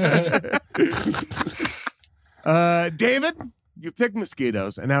 David, you picked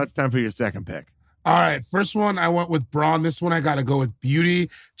mosquitoes, and now it's time for your second pick. All right. First one, I went with Braun. This one, I got to go with Beauty.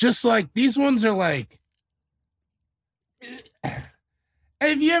 Just like, these ones are like,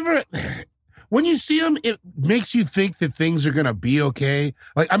 have you ever, when you see them, it makes you think that things are going to be okay.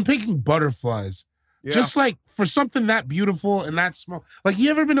 Like, I'm picking butterflies. Yeah. Just like for something that beautiful and that small. Like,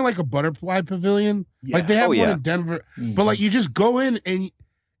 you ever been to like a butterfly pavilion? Yeah. Like, they have one in Denver. Mm-hmm. But like, you just go in and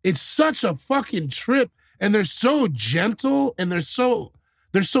it's such a fucking trip. And they're so gentle and they're so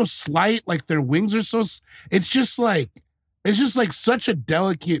slight. Like, their wings are so, it's just like such a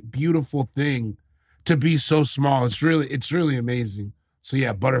delicate, beautiful thing to be so small. It's really amazing. So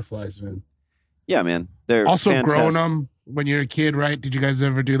yeah, butterflies, man. Yeah, man. They're also fantastic. Growing them when you're a kid, right? Did you guys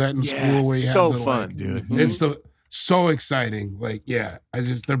ever do that in school? Where you so have fun, dude. It's so exciting. Like, yeah,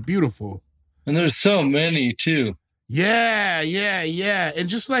 they're beautiful. And there's so many too. Yeah. And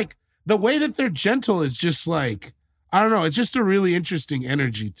just like the way that they're gentle is just like, I don't know. It's just a really interesting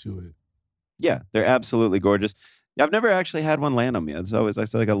energy to it. Yeah, they're absolutely gorgeous. I've never actually had one land on me. It's always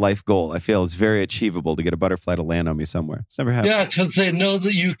like a life goal. I feel it's very achievable to get a butterfly to land on me somewhere. It's never happened. Yeah, because they know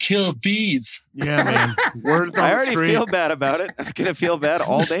that you kill bees. Yeah, man. Word is on I the already street. feel bad about it. I'm going to feel bad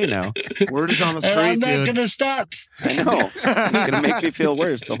all day now. Word is on the street, I'm not dude. going to stop. I know. It's going to make me feel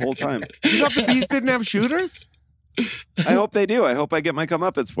worse the whole time. You thought the bees didn't have shooters? I hope they do. I hope I get my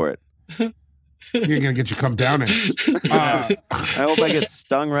comeuppance for it. You're going to get your come down. I hope I get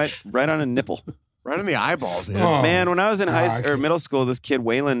stung right on a nipple. Right in the eyeball, dude. Oh, man, when I was in middle school, this kid,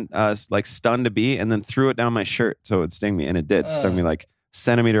 Waylon, like stunned a bee and then threw it down my shirt so it would sting me. And it did. Stung me like a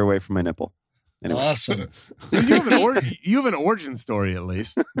centimeter away from my nipple. Anyway. Awesome. So you have an origin story, at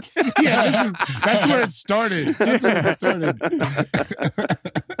least. Yeah, that's where it started.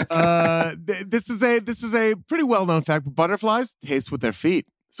 This is a pretty well-known fact, but butterflies taste with their feet.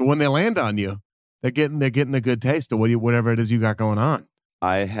 So when they land on you, they're getting a good taste of whatever it is you got going on.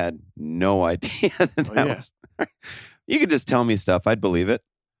 I had no idea that was. You could just tell me stuff. I'd believe it.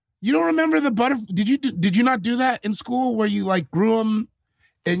 You don't remember the butterfly? Did you not do that in school where you like grew them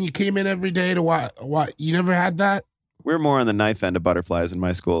and you came in every day to what? You never had that? We're more on the knife end of butterflies in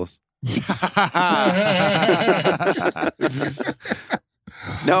my schools.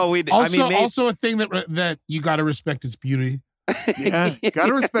 No, we also a thing that you got to respect its beauty. Yeah, got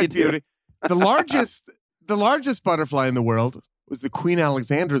to respect beauty. The largest butterfly in the world was the Queen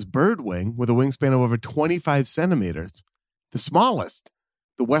Alexandra's birdwing with a wingspan of over 25 centimeters. The smallest,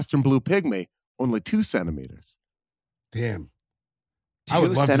 the western blue pygmy, only 2 centimeters. Damn. I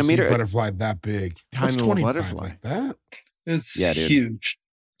would love to see a butterfly that big. Tiny little butterfly. Like that? It's huge.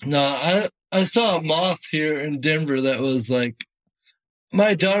 No, I saw a moth here in Denver that was like,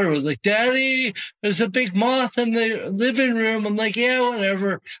 my daughter was like, Daddy, there's a big moth in the living room. I'm like, yeah,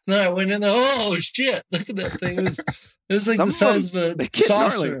 whatever. And then I went in there, oh, shit, look at that thing. It was like the size of a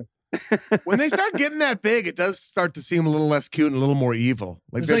saucer. When they start getting that big, it does start to seem a little less cute and a little more evil.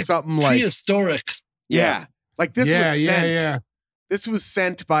 Like there's something like prehistoric. Yeah. Like this was sent. Yeah. This was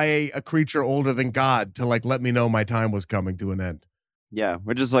sent by a creature older than God to like let me know my time was coming to an end. Yeah,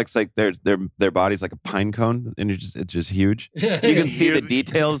 we're just like their body's like a pine cone, and it's just huge. You can see the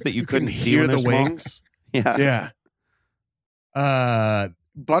details that you couldn't see hear when the they're small. wings. Yeah.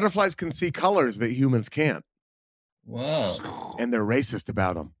 butterflies can see colors that humans can't. Wow. And they're racist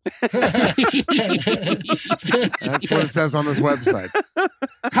about them. That's what it says on this website.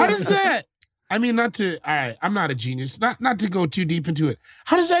 How does that? I mean, all right, I'm not a genius. Not to go too deep into it.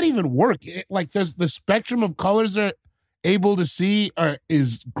 How does that even work? Like, does the spectrum of colors they're able to see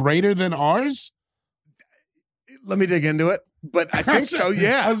is greater than ours? Let me dig into it. But I think so,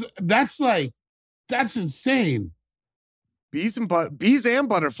 yeah. That's insane. Bees and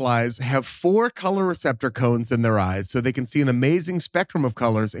butterflies have 4 color receptor cones in their eyes, so they can see an amazing spectrum of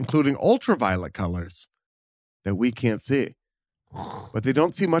colors, including ultraviolet colors that we can't see. But they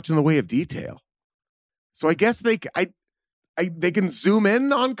don't see much in the way of detail. So I guess they can zoom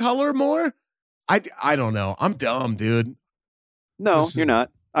in on color more. I don't know. I'm dumb, dude. No, Listen. you're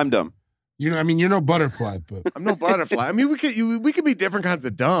not. I'm dumb. You're no butterfly, but I'm no butterfly. I mean, we could be different kinds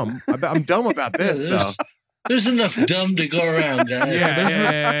of dumb. I'm dumb about this though. There's enough dumb to go around, guys.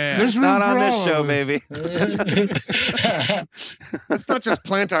 There's room Not for on this all show, of us. baby. Let's not just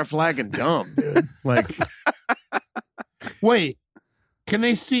plant our flag in dumb, dude. Like, Wait, can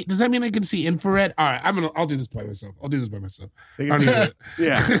they see? Does that mean they can see infrared? All right, I'll do this by myself. they can I don't need to-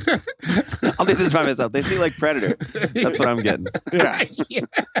 yeah, I'll do this by myself. They see like Predator. That's what I'm getting. yeah.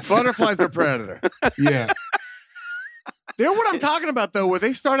 Butterflies are predator. Yeah. They're what I'm talking about though, where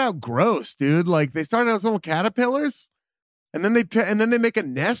they start out gross, dude. Like they start out as little caterpillars, and then they make a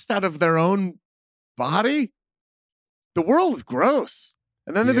nest out of their own body. The world is gross,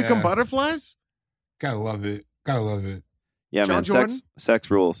 and then they become Yeah. butterflies. Gotta love it. Yeah, Sean man. Jordan?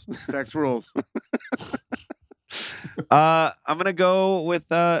 Sex rules. Sex rules. I'm gonna go with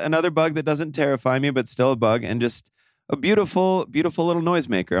another bug that doesn't terrify me, but still a bug, and just a beautiful, beautiful little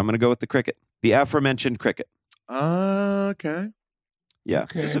noisemaker. I'm gonna go with the cricket, the aforementioned cricket. Okay. Yeah,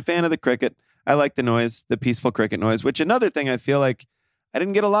 Okay. just a fan of the cricket. I like the noise, the peaceful cricket noise. Which another thing I feel like I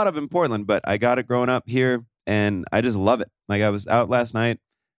didn't get a lot of in Portland, but I got it growing up here, and I just love it. Like I was out last night,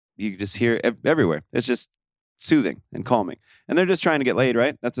 you just hear it everywhere. It's just soothing and calming, and they're just trying to get laid,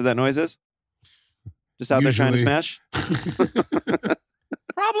 right? That's what that noise is. Just out there trying to Usually. smash.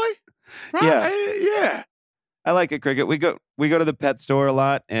 Probably. Yeah. I like it, cricket. We go to the pet store a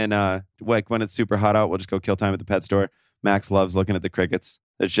lot, and like when it's super hot out, we'll just go kill time at the pet store. Max loves looking at the crickets.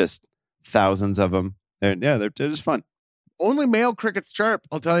 There's just thousands of them. They're just fun Only male crickets chirp.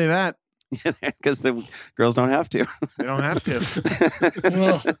 I'll tell you that. because the girls don't have to. They don't have to.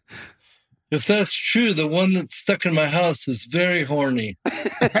 Well, if that's true, the one that's stuck in my house is very horny.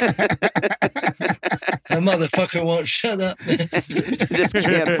 That motherfucker won't shut up. You just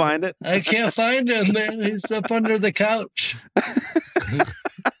can't find it. I can't find him, man. He's up under the couch.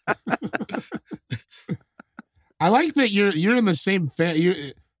 I like that you're in the same you're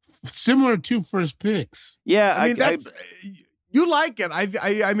similar to First Picks. Yeah, I mean, you like it.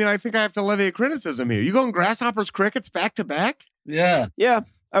 I mean, I think I have to levy a criticism here. You going grasshoppers, crickets back to back? Yeah. yeah.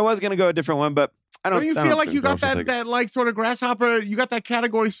 I was gonna go a different one, but I don't. Don't you I feel don't like think you got girls will take it. that like sort of grasshopper? You got that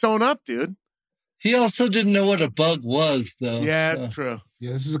category sewn up, dude. He also didn't know what a bug was, though. Yeah, so. it's true.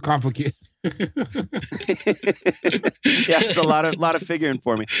 Yeah, this is a complicated. Yeah, it's a lot of figuring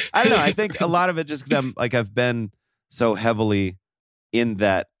for me. I don't know. I think a lot of it just because I've been so heavily in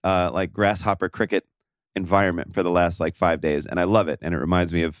that like grasshopper cricket environment for the last like 5 days, and I love it, and it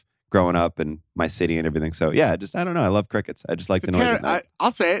reminds me of growing up and my city and everything. So yeah, I don't know. I love crickets. I just like the noise. Of that.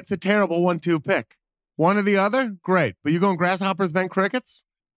 I'll say it's a terrible 1-2 pick. One or the other, great. But you going grasshoppers then crickets?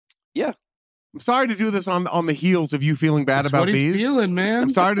 Yeah. I'm sorry to do this on the heels of you feeling bad That's about what he's bees. feeling, man. I'm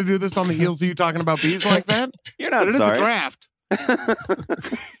sorry to do this on the heels of you talking about bees like that. You're not But it sorry. is a draft.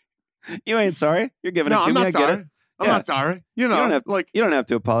 You ain't sorry. You're giving No, it to I'm me. not I get sorry. it. I'm Yeah. not sorry. You know, You don't have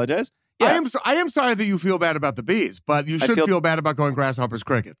to apologize. Yeah, I am sorry that you feel bad about the bees, but you I should feel- feel bad about going grasshoppers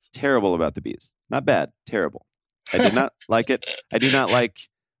crickets. terrible about the bees. Not bad. Terrible. I do not like it. I do not like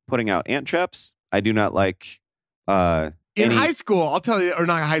putting out ant traps. I do not like In any- high school, I'll tell you, or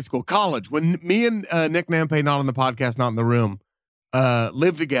not high school, college, when me and Nick Nampe, not on the podcast, not in the room,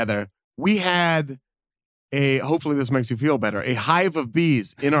 lived together, we had hopefully this makes you feel better, a hive of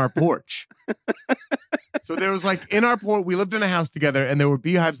bees in our porch. So there was like in our porch, we lived in a house together, and there were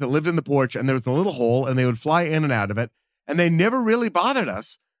beehives that lived in the porch, and there was a little hole, and they would fly in and out of it, and they never really bothered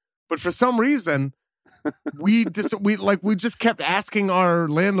us. But for some reason, we just kept asking our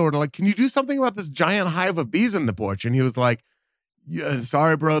landlord, like, can you do something about this giant hive of bees in the porch? And he was like, yeah,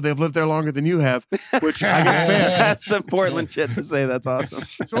 sorry, bro, they've lived there longer than you have, which I guess fair. That's some Portland shit to say. That's awesome.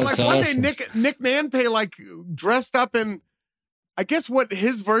 So like That's one awesome. day Nick Nanpay like dressed up in I guess what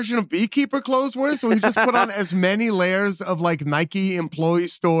his version of beekeeper clothes were. So he just put on as many layers of like Nike employee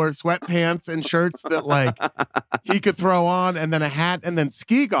store sweatpants and shirts that like he could throw on, and then a hat, and then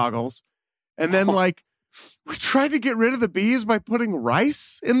ski goggles. And then like we tried to get rid of the bees by putting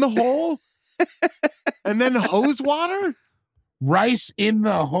rice in the hole and then hose water. Rice in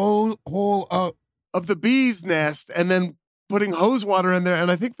the hole of the bee's nest, and then putting hose water in there.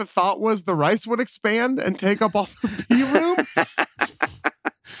 And I think the thought was the rice would expand and take up all the bee room.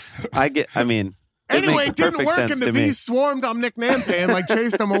 Anyway, it didn't perfect work, sense and the to me. bees swarmed on Nick Nampe and like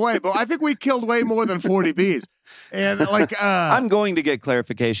chased them away. But I think we killed way more than 40 bees. And like, I'm going to get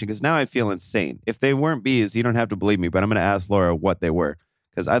clarification because now I feel insane. If they weren't bees, you don't have to believe me, but I'm going to ask Laura what they were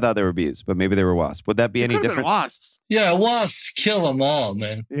because I thought they were bees, but maybe they were wasps. Would that be any different? Wasps. Yeah, wasps kill them all,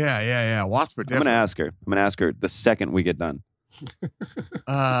 man. Yeah. Wasps are different. I'm going to ask her the second we get done.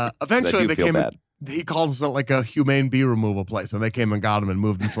 Eventually, they came. Bad. He calls it like a humane bee removal place, and they came and got him and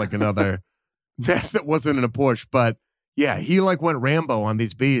moved him to like another nest that wasn't in a bush. But yeah, he like went Rambo on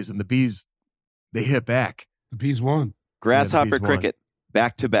these bees, and the bees they hit back. The bees won. Grasshopper cricket,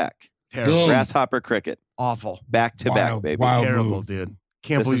 back to back. Terrible. Grasshopper cricket, Awful. back to back, baby. Wild Terrible, move. dude.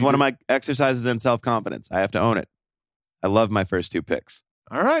 Can't This believe is one of my exercises in self-confidence. I have to own it. I love my first two picks.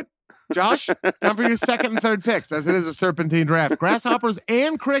 All right, Josh, time for your second and third picks, as it is a serpentine draft. Grasshoppers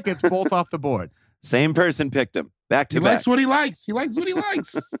and crickets both off the board. Same person picked them. Back to He back. likes what he likes. He likes what he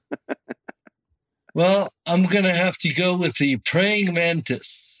likes. Well, I'm going to have to go with the praying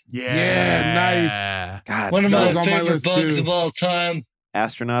mantis. Yeah, nice. God, One of that my was on my favorite list, bugs too. of all time.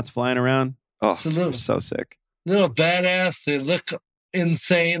 astronauts flying around. Oh, It's a little- they're so sick. Little badass. They look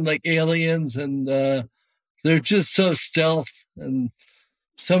insane like aliens, and they're just so stealth and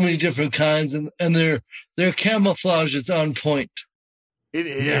so many different kinds, and their camouflage is on point. It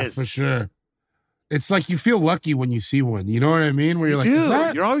is. Yeah, for sure. It's like you feel lucky when you see one. You know what I mean? Where you're like, Dude, is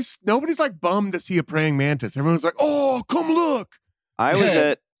that? you're always nobody's like bummed to see a praying mantis. Everyone's like, "Oh, come look!" I was Yeah.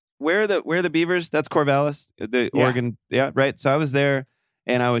 at where the Beavers. That's Corvallis, the Yeah. Oregon. Yeah, right. So I was there,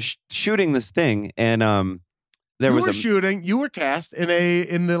 and I was shooting this thing, and there you was were a shooting. You were cast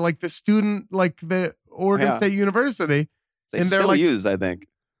in the like the student like the Oregon Yeah. State University they and they're still like- used, I think.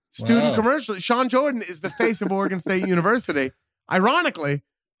 student Wow. commercial. Sean Jordan is the face of Oregon State University. Ironically,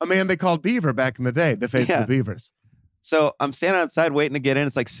 a man they called Beaver back in the day, the face Yeah. of the Beavers. So I'm standing outside waiting to get in.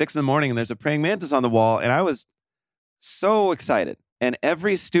 It's like 6 a.m, and there's a praying mantis on the wall, and I was so excited. And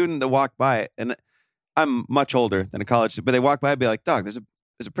every student that walked by, and I'm much older than a college student, but they walk by and be like, "Dog, there's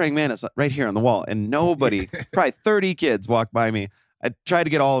a praying mantis right here on the wall." And nobody, probably 30 kids walked by me. I tried to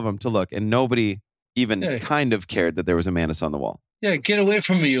get all of them to look, and nobody even Hey. kind of cared that there was a mantis on the wall. Yeah, get away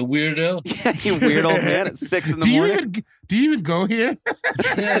from me, you weirdo. Yeah, you weird old man at 6 in the morning. Do you even go here?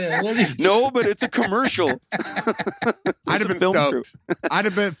 Yeah, what are you- No, but it's a commercial. I'd have been film crew. stoked. I'd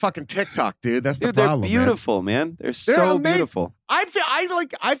have been fucking TikTok, dude. That's the Dude, they're problem. man. beautiful, man. They're so amazing. beautiful. I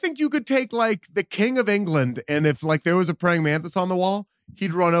think you could take like the King of England, and if like there was a praying mantis on the wall,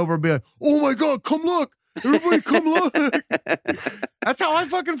 he'd run over and be like, "Oh my god, come look! Everybody, come look!" That's how I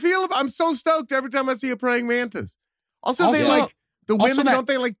fucking feel. I'm so stoked every time I see a praying mantis. Also, they Also- like the also women, that- don't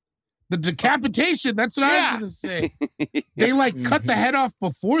they like? The decapitation. That's what Yeah. I was going to say. They like cut the head off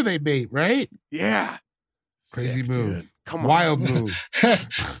before they mate, right? Yeah, Crazy Sick, move. dude. Come on, Wild move.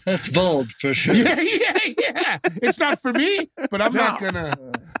 That's bold for sure. yeah. It's not for me, but I'm not going to.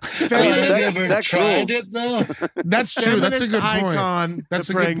 Have you Sex- ever sex tried rules. it though? That's true. That's a Feminist good point. icon. That's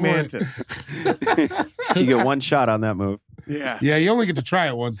the a good praying point. mantis. You get one shot on that move. Yeah. Yeah, you only get to try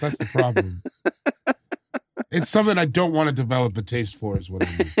it once. That's the problem. It's something I don't want to develop a taste for, is what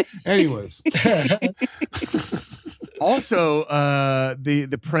I mean. Anyways. Also,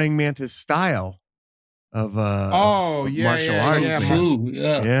 the praying mantis style of Oh, of yeah. martial yeah, arts, yeah. man. Ooh,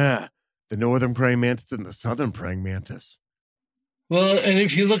 yeah. Yeah, the northern praying mantis and the southern praying mantis. Well, and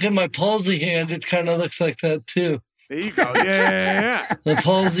if you look at my palsy hand, it kind of looks like that too. There you go. Yeah. The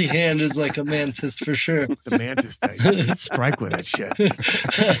palsy hand is like a mantis for sure. The mantis thing. Strike with that shit.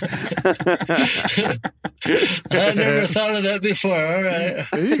 I never thought of that before. All right.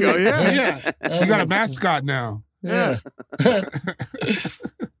 There you go. Oh, Yeah. yeah. You got a mascot now. Yeah.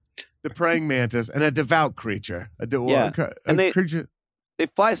 The praying mantis and a devout creature. Yeah. A And they- creature. They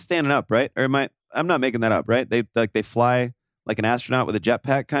fly standing up, right? Or I'm not making that up, right? They fly like an astronaut with a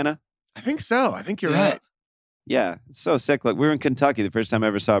jetpack, kind of. I think so. I think you're Yeah. right. Yeah, it's so sick. Like we were in Kentucky the first time I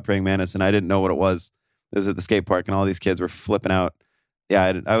ever saw a praying mantis, and I didn't know what it was. It was at the skate park, and all these kids were flipping out.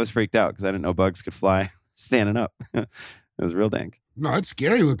 Yeah, I was freaked out because I didn't know bugs could fly standing up. It was real dank. No, it's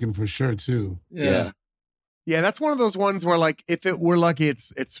scary looking for sure, too. Yeah. Yeah, that's one of those ones where, like, if it we're lucky,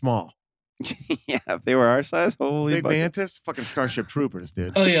 it's small. Yeah, if they were our size, holy Big buckets. mantis, fucking Starship Troopers,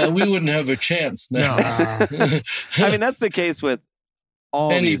 dude. Oh yeah, we wouldn't have a chance. No. I mean, that's the case with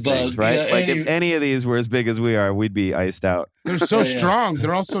all Any these things, bug, right? yeah, Like if any of these were as big as we are, we'd be iced out. They're so Yeah, yeah. strong.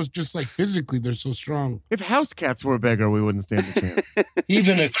 They're also just like physically, they're so strong. If house cats were bigger, we wouldn't stand a chance.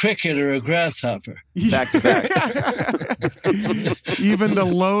 Even a cricket or a grasshopper. Back to back. Even the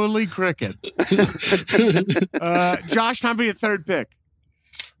lowly cricket. Josh, time for your third pick.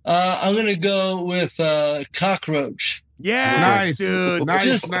 I'm gonna go with cockroach. Yes, Nice, dude. Nice,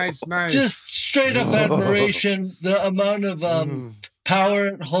 Just- nice. Just straight up admiration. The amount of power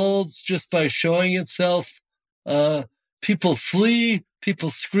it holds just by showing itself. People flee,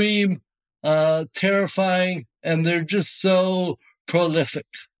 people scream, terrifying, and they're just so prolific.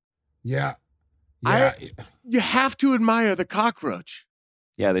 Yeah. You have to admire the cockroach.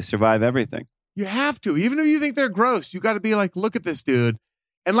 Yeah, they survive everything. You have to. Even if you think they're gross, you got to be like, look at this dude.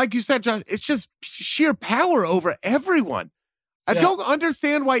 And like you said, Josh, it's just sheer power over everyone. I Yeah. don't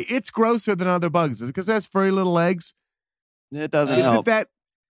understand why it's grosser than other bugs. Is it because it has furry little legs? It doesn't Is help.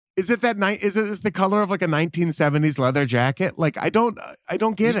 is it the color of like a 1970s leather jacket? Like I don't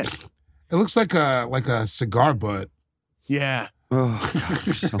get it. It looks like a cigar butt. Yeah. Oh, God,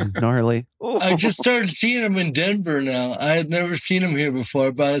 they're so gnarly. I just started seeing them in Denver now. I had never seen them here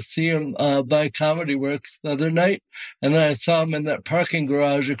before, but I see them by Comedy Works the other night, and then I saw them in that parking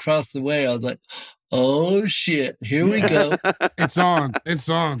garage across the way. I was like, "Oh shit, here we go!" It's on. It's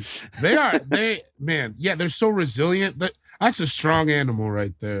on. They're so resilient. That's a strong animal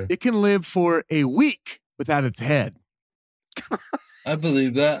right there. It can live for a week without its head. I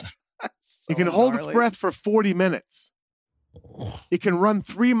believe that. It can hold its breath for 40 minutes. It can run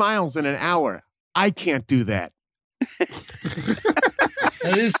 3 miles in an hour. I can't do that.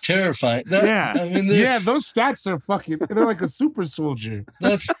 That is terrifying. Yeah. I mean, Yeah, those stats are fucking. They're like a super soldier.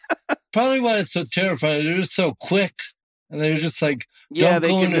 that's probably why it's so terrifying. They're just so quick, and they're just like Yeah, don't they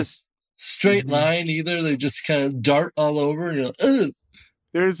go can in just. a straight line either. They just kind of dart all over, and you're like, ugh.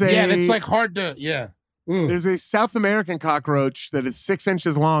 That's like hard to. Yeah. There's a South American cockroach that is 6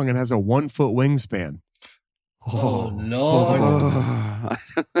 inches long and has a 1 foot wingspan. Oh Lord.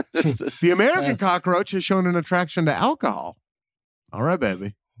 The American That's- cockroach has shown an attraction to alcohol. All right,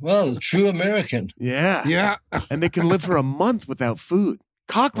 baby. Well, true American. Yeah. Yeah. And they can live for a month without food.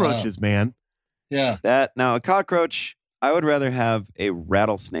 Cockroaches, man. Yeah. Now, a cockroach, I would rather have a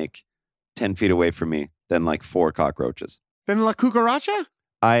rattlesnake 10 feet away from me than like 4 cockroaches. Then La Cucaracha?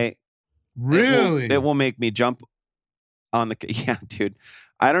 Really? It will make me jump on the. Yeah, dude.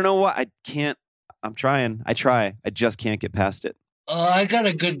 I don't know what. I can't. I'm trying. I try. I just can't get past it. I got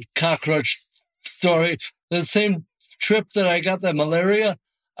a good cockroach story. The same trip that I got the malaria,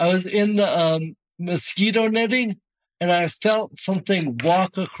 I was in the mosquito netting, and I felt something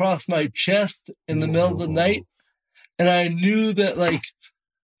walk across my chest in the middle of the night. And I knew that, like,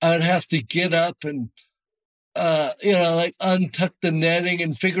 I'd have to get up and, like untuck the netting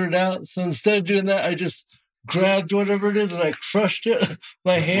and figure it out. So instead of doing that, I just grabbed whatever it is and I crushed it with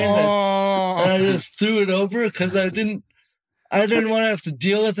my hand and I just threw it over because I didn't want to have to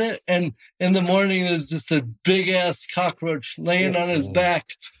deal with it. And in the morning, there's just a big ass cockroach laying on his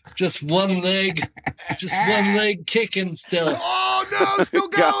back, just one leg kicking still. Oh, no, still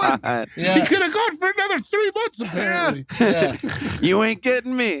going. God. He Yeah. could have gone for another 3 months, apparently. Yeah. You ain't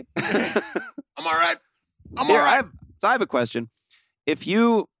getting me. I'm all right. I'm Here, all right. I have a question. If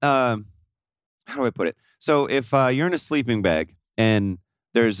you, how do I put it? So if you're in a sleeping bag and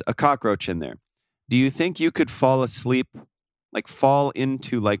there's a cockroach in there, do you think you could fall asleep, like fall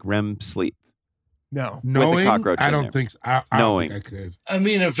into like REM sleep? No. Knowing, cockroach I in don't there. think so. I Knowing. don't think I could. I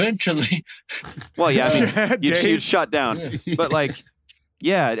mean, eventually. Well, yeah, I mean, you'd Days. shut down. But like,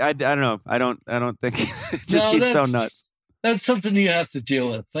 yeah, I don't know. I don't think it'd just No, be so that's- nuts. That's something you have to deal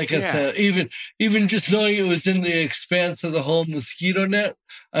with. Like I Yeah. said, even just knowing it was in the expanse of the whole mosquito net,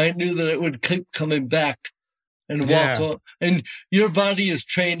 I knew that it would keep coming back and Yeah. walk up. And your body is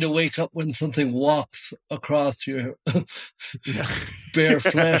trained to wake up when something walks across your bare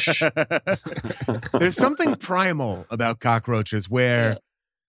flesh. There's something primal about cockroaches where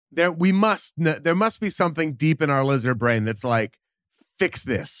there must be something deep in our lizard brain that's like, fix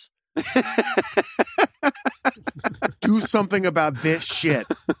this. Do something about this shit.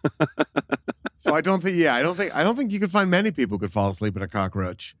 So I don't think you could find many people who could fall asleep in a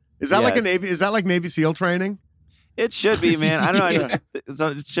cockroach. Is that Yeah. like Navy SEAL training? It should be, man. I don't know. So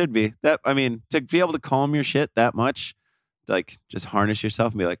it should be that. I mean, to be able to calm your shit that much, like just harness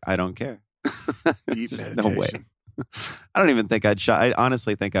yourself and be like, I don't care. Deep There's no way. meditation. I don't even think I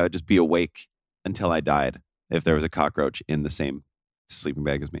honestly think I would just be awake until I died if there was a cockroach in the same sleeping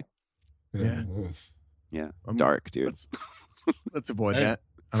bag as me. Yeah. Yeah, dark, dude. Let's avoid that.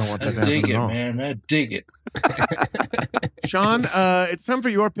 I don't want that to I happen dig at it, all. man. I dig it. Sean, it's time for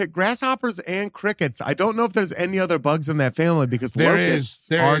your pick. Grasshoppers and crickets. I don't know if there's any other bugs in that family because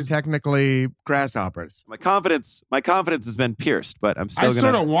locusts are technically grasshoppers. My confidence has been pierced, but I'm still I gonna.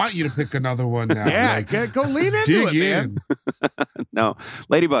 sort of want you to pick another one now. Yeah, go lean into it, man. No,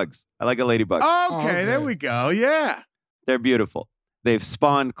 ladybugs. I like a ladybug. Okay, there we go. Yeah, they're beautiful. They've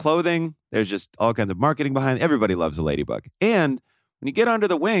spawned clothing. There's just all kinds of marketing behind it. Everybody loves a ladybug. And when you get under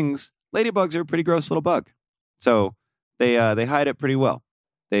the wings, ladybugs are a pretty gross little bug. So they hide it pretty well.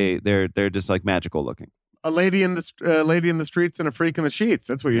 They're just like magical looking. A lady in the streets and a freak in the sheets.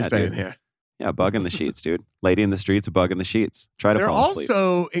 That's what you're saying here. Yeah, bug in the sheets, dude. Lady in the streets, a bug in the sheets. Try to fall asleep. They're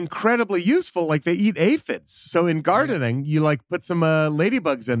also incredibly useful. Like they eat aphids. So in gardening, you like put some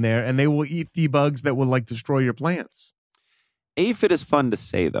ladybugs in there, and they will eat the bugs that will like destroy your plants. Aphid is fun to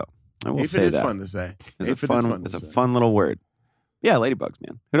say, though. I will say that. Aphid is fun to say. It's a fun little word. Yeah, ladybugs,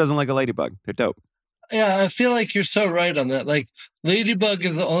 man. Who doesn't like a ladybug? They're dope. Yeah, I feel like you're so right on that. Like, ladybug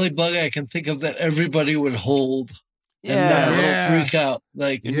is the only bug I can think of that everybody would hold. And not freak out.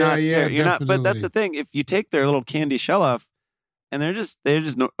 Like, you're not. But that's the thing. If you take their little candy shell off, and they're just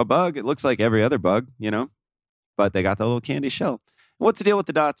a bug. It looks like every other bug, but they got the little candy shell. What's the deal with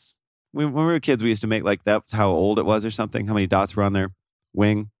the dots? When we were kids, we used to make like that's how old it was or something. How many dots were on their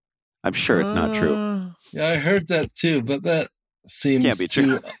wing? I'm sure it's not true. Yeah, I heard that too, but that seems can't be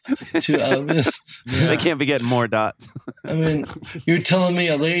true. too obvious. Yeah. They can't be getting more dots. I mean, you're telling me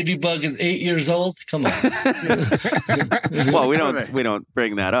a ladybug is 8 years old? Come on. Well, we don't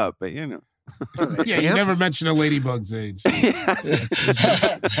bring that up, but Yeah, you never mention a ladybug's age.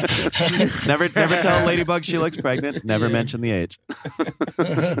 never tell a ladybug she looks pregnant. Never mention the age.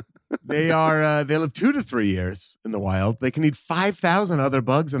 They live 2 to 3 years in the wild. They can eat 5,000 other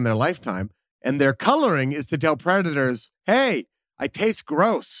bugs in their lifetime, and their coloring is to tell predators, "Hey, I taste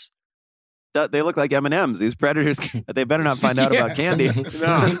gross." They look like M&Ms. These predators, they better not find out about candy.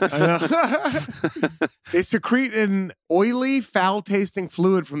 No, I know. They secrete an oily, foul-tasting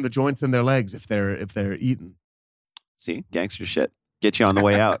fluid from the joints in their legs if they're eaten. See, gangster shit. Get you on the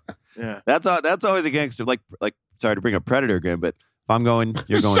way out. Yeah, that's always a gangster. Like, sorry to bring up Predator again, but if I'm going,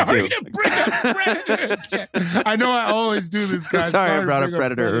 you're going sorry too. To bring up Predator. I know I always do this, guys. Sorry I brought up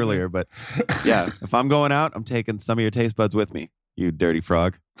Predator earlier, but yeah, if I'm going out, I'm taking some of your taste buds with me. You dirty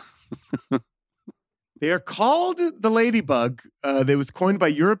frog. They are called the ladybug. They was coined by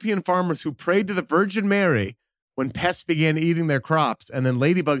European farmers who prayed to the Virgin Mary when pests began eating their crops, and then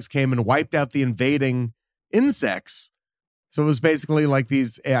ladybugs came and wiped out the invading insects. So it was basically like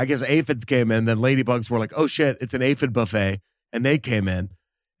these, I guess, aphids came in, then ladybugs were like, "Oh shit, it's an aphid buffet," and they came in,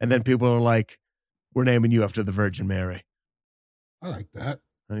 and then people were like, "We're naming you after the Virgin Mary." I like that.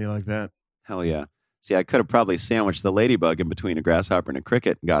 How do you like that? Hell yeah. See, I could have probably sandwiched the ladybug in between a grasshopper and a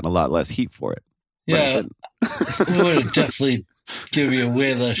cricket and gotten a lot less heat for it. Yeah, we would have definitely give you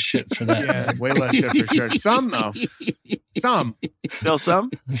way less shit for that. Yeah, way less shit for sure. Some, though. Some. Still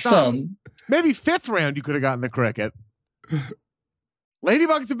some? Some. Maybe 5th round you could have gotten the cricket.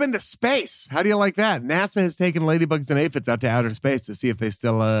 Ladybugs have been to space. How do you like that? NASA has taken ladybugs and aphids out to outer space to see if they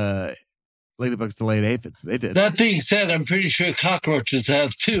still ladybugs still laid aphids. They did. That being said, I'm pretty sure cockroaches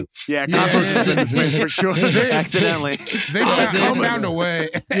have too. Yeah, cockroaches have been to space for sure. Accidentally. They found a way.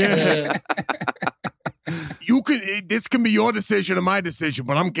 Yeah. This can be your decision or my decision,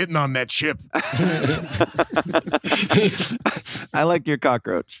 but I'm getting on that ship. I like your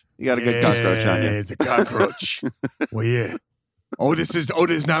cockroach. You got a good cockroach on you. It's a cockroach. Well, yeah.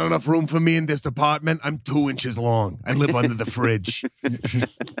 There's not enough room for me in this apartment. I'm 2 inches long. I live under the fridge.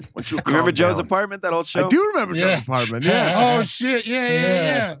 You remember Joe's apartment, that old show? I do remember Joe's apartment, yeah. Oh, shit.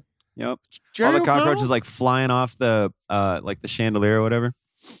 Yeah. Yep. Jerry all the cockroaches O'Connell? like flying off the like the chandelier or whatever.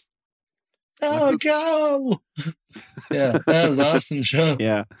 Oh, go! Yeah, that was an awesome show.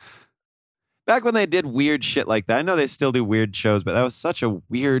 Yeah. Back when they did weird shit like that. I know they still do weird shows, but that was such a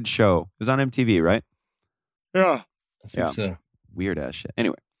weird show. It was on MTV, right? Yeah. I think so. Weird ass shit.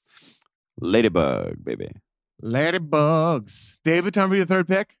 Anyway. Ladybug, baby. Ladybugs. David, time for your 3rd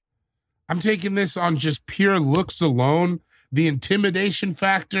pick? I'm taking this on just pure looks alone. The intimidation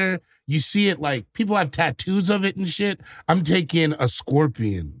factor. You see it like people have tattoos of it and shit. I'm taking a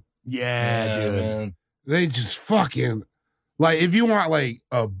scorpion. Yeah, dude. Man. They just fucking like if you want like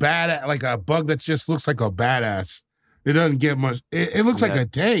a bad like a bug that just looks like a badass, it doesn't get much. It looks like a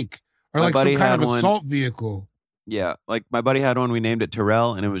tank or My like some buddy kind had of one. assault vehicle. Yeah, like my buddy had one. We named it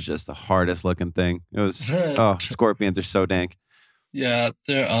Terrell, and it was just the hardest looking thing. It was scorpions are so dank. Yeah,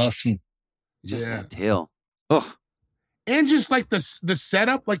 they're awesome. Just that tail. Oh, And just like the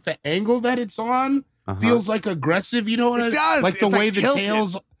setup, like the angle that it's on feels like aggressive. You know what I mean? It does. Like the It's way like the tilted.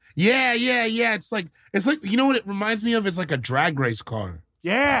 tails. Yeah. It's like you know what it reminds me of? It's like a drag race car.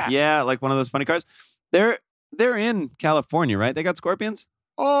 Yeah. Yeah, like one of those funny cars. They're in California, right? They got scorpions?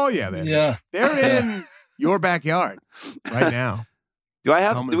 Oh, yeah, man. Yeah. They're in your backyard right now. Do we Coming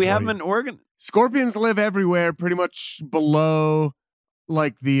have for them you. in Oregon? Scorpions live everywhere, pretty much below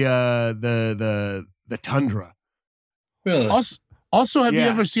like the tundra. Really? Also, have you Yeah.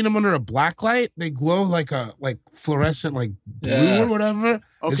 ever seen them under a black light? They glow like fluorescent, like blue Yeah. or whatever.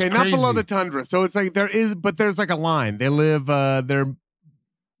 Okay, It's not below crazy. the tundra. So it's like there's like a line. They live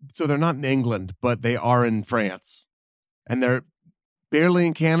so they're not in England, but they are in France. And they're barely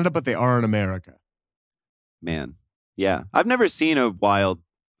in Canada, but they are in America. Man. Yeah. I've never just seen a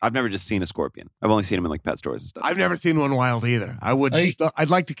scorpion. I've only seen them in like pet stores and stuff. I've never seen one wild either. I'd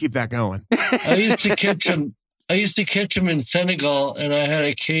like to keep that going. I used to catch them. I used to catch them in Senegal, and I had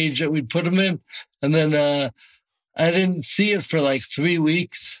a cage that we'd put them in, and then I didn't see it for like 3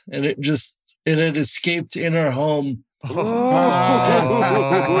 weeks, and it had escaped in our home.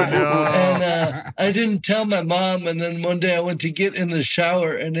 Oh, no. And I didn't tell my mom, and then one day I went to get in the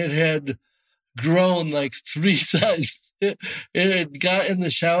shower, and it had grown like 3 sizes. It had got in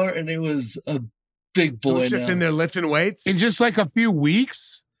the shower, and it was a big It boy was just now. in there lifting weights. In just like a few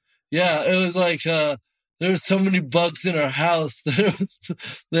weeks. Yeah, it was like there were so many bugs in our house that it was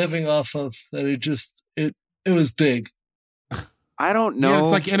living off of that it was big. I don't know. Yeah,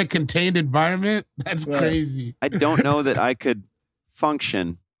 it's like in a contained environment. That's Right. crazy. I don't know that I could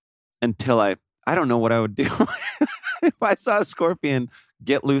function until I don't know what I would do if I saw a scorpion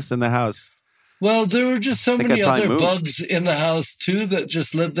get loose in the house. Well, there were just so think many I'd probably other move. bugs in the house too that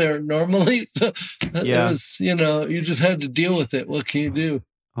just lived there normally. So Yeah. it was, you just had to deal with it. What can you do?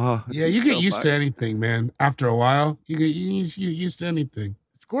 Oh, Yeah, you get used to anything, man. After a while, you get used to anything.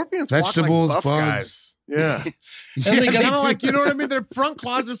 Scorpions Vegetables, walk like buff bugs. guys. Yeah. And they got- Kind of like, you know what I mean? Their front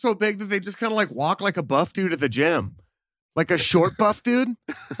claws are so big that they just kind of like walk like a buff dude at the gym. Like a short buff dude.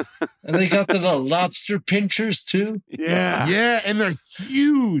 And they got the lobster pinchers too. Yeah. Yeah, and they're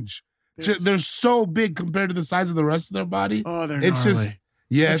huge. They're so big compared to the size of the rest of their body. Oh, they're It's gnarly. just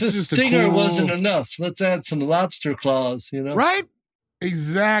yeah, If it's a just stinger a cool, wasn't enough, let's add some lobster claws, Right?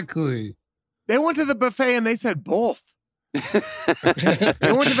 Exactly. They went to the buffet and they said both.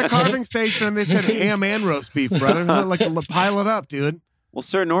 They went to the carving station and they said ham and roast beef, brother. Like, pile it up, dude. Well,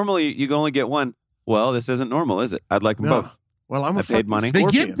 sir, normally you can only get one. Well, this isn't normal, is it? I'd like them No. both. Well, I'm a I paid fucking money. They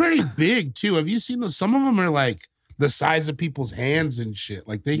scorpion. get pretty big too. Have you seen those? Some of them are like the size of people's hands and shit.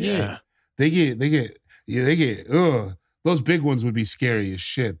 Like they get. Those big ones would be scary as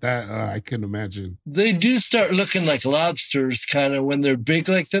shit. That I couldn't imagine. They do start looking like lobsters kind of when they're big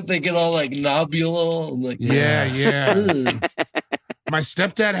like that. They get all like nobular and like Yeah. Ugh. My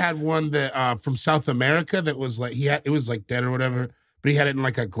stepdad had one that from South America that was like it was like dead or whatever, but he had it in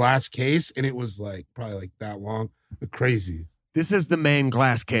like a glass case and it was like probably like that long. Crazy. This is the main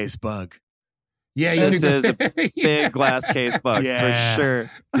glass case bug. Yeah, This is a Yeah. big glass case bug Yeah. for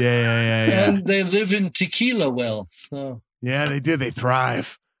sure. Yeah. And they live in tequila well. So Yeah, they do. They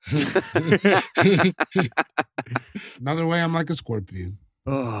thrive. Another way I'm like a scorpion.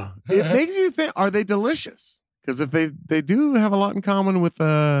 Oh, it makes you think, are they delicious? Because if they do have a lot in common with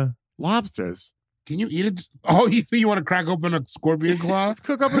lobsters. Can you eat it? Oh, you think you want to crack open a scorpion claw? Let's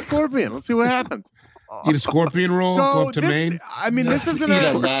cook up a scorpion. Let's see what happens. Eat a scorpion roll, go up to Maine. This is eat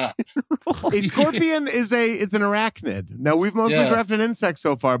a lot. a scorpion is an arachnid. Now we've mostly Yeah. drafted insects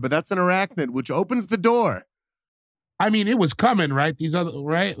so far, but that's an arachnid, which opens the door. I mean, it was coming, right? These other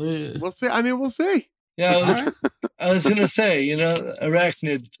right? We'll see. We'll see. Yeah, I was gonna say,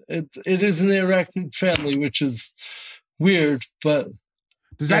 arachnid. It is in the arachnid family, which is weird, but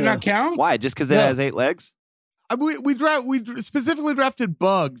Does that Yeah. not count? Why? Just because it Yeah. has 8 legs? We specifically drafted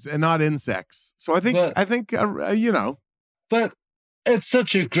bugs and not insects. So I think but it's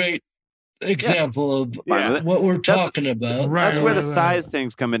such a great example of Yeah. what we're talking about. Right. That's where the size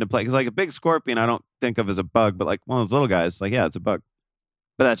things come into play. Because like a big scorpion, I don't think of as a bug, but like one of those little guys, like, yeah, it's a bug.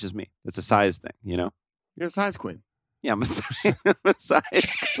 But that's just me. It's a size thing, You're a size queen. Yeah, I'm a size, I'm a size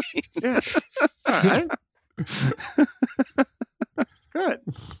queen. Yeah. All right. Good.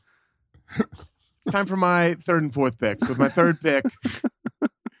 It's time for my third and fourth picks. With my third pick,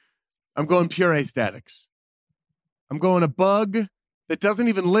 I'm going pure aesthetics. I'm going a bug that doesn't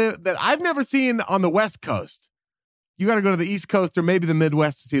even live, that I've never seen on the West Coast. You got to go to the East Coast or maybe the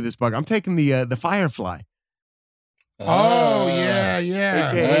Midwest to see this bug. I'm taking the firefly, Oh yeah.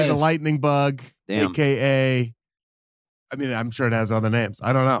 aka the nice. lightning bug, Damn. aka, I'm sure it has other names.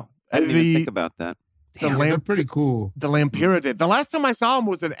 I don't know. I didn't even The- think about that. They're pretty cool. The Lampira did. The last time I saw him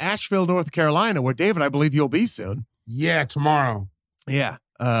was in Asheville, North Carolina, where David, I believe you'll be soon. Yeah, tomorrow. Yeah.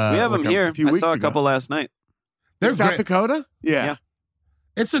 We have them here. I saw a ago. couple last night. They're in South great. Dakota? Yeah.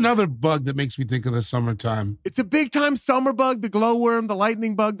 It's another bug that makes me think of the summertime. It's a big time summer bug, the glowworm, the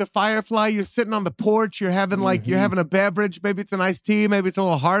lightning bug, the firefly. You're sitting on the porch, you're having you're having a beverage, maybe it's an iced tea, maybe it's a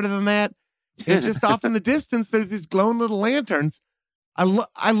little harder than that. And just off in the distance, there's these glowing little lanterns.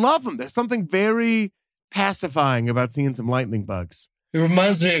 I love them. There's something very pacifying about seeing some lightning bugs. It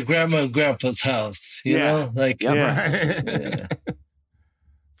reminds me of Grandma and Grandpa's house. You know? Like, Yeah.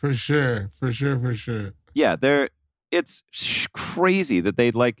 For sure. Yeah, it's crazy that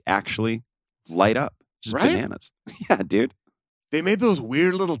they actually light up. Just Right? bananas. Yeah, dude. They made those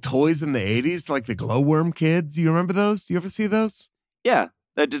weird little toys in the 80s, like the glowworm kids. You remember those? You ever see those? Yeah,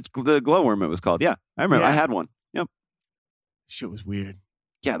 the glowworm it was called. Yeah, I remember. Yeah. I had one. Yep. Shit was weird.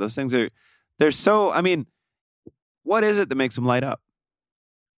 Yeah, those things they're so, I mean, what is it that makes them light up?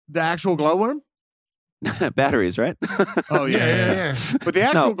 The actual glowworm? Batteries, right? Oh yeah. But the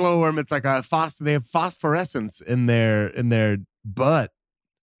actual No. glowworm, it's like they have phosphorescence in their butt.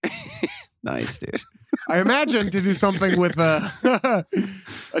 Nice, dude. I imagine to do something with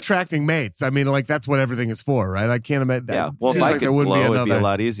attracting mates. I mean, that's what everything is for, right? I can't imagine that. Yeah. Well, if seems I like could there wouldn't glow, it'd be a another-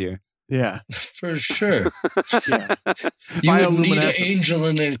 lot easier. Yeah. for sure. Yeah. You would need an Bioluminescence. angel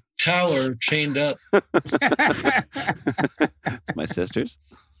in a tower chained up. It's my sister's.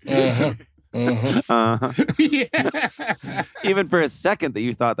 Uh-huh. Uh-huh. Uh-huh. Yeah. Even for a second that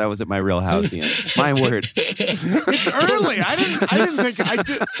you thought that was at my real house, Ian. My word. It's early. I didn't think I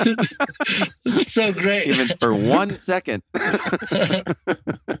did. It's so great. Even for 1 second.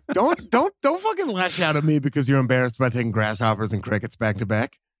 Don't fucking lash out at me because you're embarrassed about taking grasshoppers and crickets back to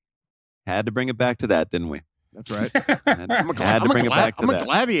back. Had to bring it back to that, didn't we? That's right. Had to bring it back to I'm that. a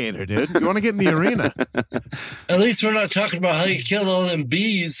gladiator, dude. You want to get in the arena? At least we're not talking about how you kill all them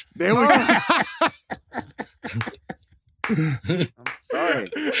bees. There we go. Sorry.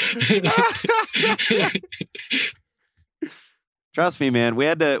 Trust me, man. We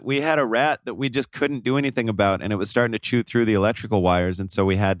had a rat that we just couldn't do anything about, and it was starting to chew through the electrical wires, and so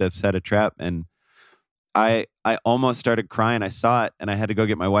we had to set a trap. And I almost started crying. I saw it, and I had to go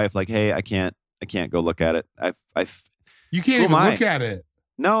get my wife. Like, hey, I can't go look at it. You can't even look at it.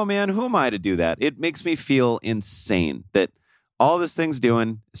 No, man. Who am I to do that? It makes me feel insane that all this thing's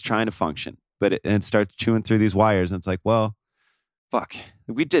doing is trying to function, but it starts chewing through these wires, and it's like, well, fuck.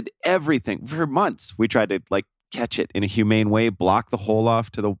 We did everything for months. We tried to catch it in a humane way, block the hole off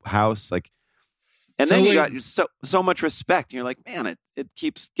to the house, and So then you wait- got so much respect. And you're like, man, it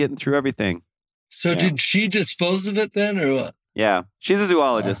keeps getting through everything. So did she dispose of it then, or what? Yeah, she's a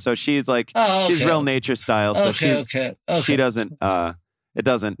zoologist, so she's she's real nature style. So Okay. she doesn't. It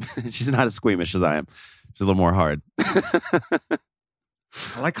doesn't. She's not as squeamish as I am. She's a little more hard. I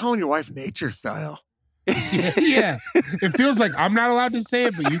like calling your wife nature style. Yeah. It feels like I'm not allowed to say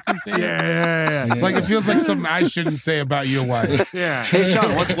it, but you can say it. Yeah. Like it feels like something I shouldn't say about your wife. Yeah. Hey,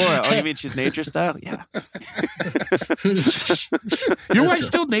 Sean, what's Laura? Oh, you mean she's nature style? Yeah. Your wife's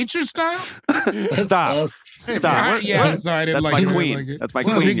still nature style? Stop. Stop. Yeah, I'm sorry. I didn't That's like my it. queen. Like it. That's my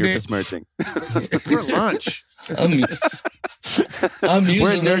Well, queen big you're na- besmirching. We're at lunch. I'm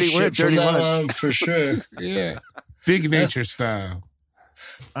using dirty- that we're shit from dirty now lunch. on for sure. Yeah. Big nature style.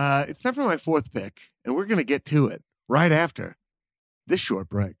 It's time for my fourth pick, and we're going to get to it right after this short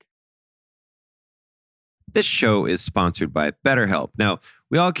break. This show is sponsored by BetterHelp. Now,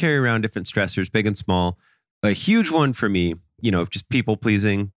 we all carry around different stressors, big and small. A huge one for me, just people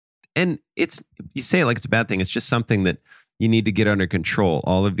pleasing. And you say it like it's a bad thing. It's just something that you need to get under control.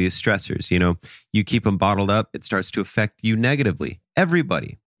 All of these stressors, you keep them bottled up, it starts to affect you negatively.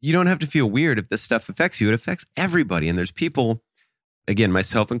 Everybody. You don't have to feel weird if this stuff affects you. It affects everybody. And there's people, again,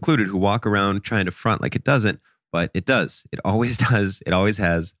 myself included, who walk around trying to front like it doesn't, but it does. It always does. It always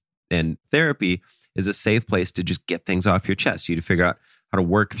has. And therapy is a safe place to just get things off your chest. You to figure out how to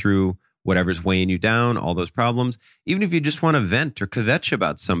work through whatever's weighing you down, all those problems. Even if you just want to vent or kvetch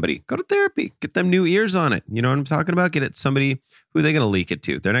about somebody, go to therapy. Get them new ears on it. You know what I'm talking about? Get it somebody who they're going to leak it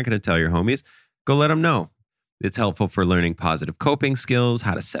to. They're not going to tell your homies. Go let them know. It's helpful for learning positive coping skills,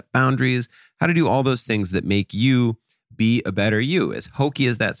 how to set boundaries, how to do all those things that make you be a better you. As hokey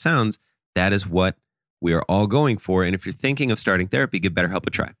as that sounds, that is what we are all going for. And if you're thinking of starting therapy, give BetterHelp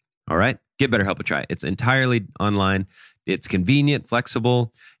a try. All right? Give BetterHelp a try. It's entirely online. It's convenient,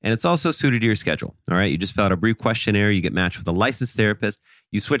 flexible, and it's also suited to your schedule. All right? You just fill out a brief questionnaire. You get matched with a licensed therapist.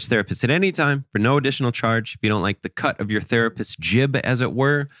 You switch therapists at any time for no additional charge. If you don't like the cut of your therapist's jib, as it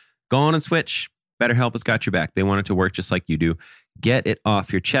were, go on and switch. BetterHelp has got your back. They want it to work just like you do. Get it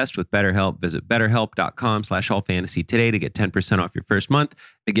off your chest with BetterHelp. Visit betterhelp.com/allfantasy today to get 10% off your first month.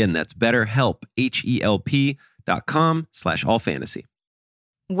 Again, that's BetterHelp, HELP.com/allfantasy.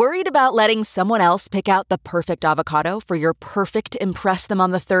 Worried about letting someone else pick out the perfect avocado for your perfect impress them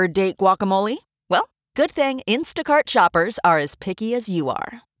on the third date guacamole? Well, good thing Instacart shoppers are as picky as you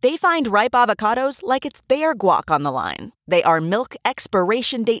are. They find ripe avocados like it's their guac on the line. They are milk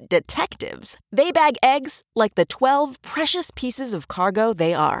expiration date detectives. They bag eggs like the 12 precious pieces of cargo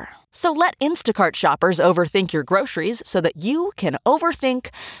they are. So let Instacart shoppers overthink your groceries so that you can overthink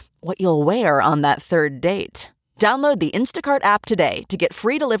what you'll wear on that third date. Download the Instacart app today to get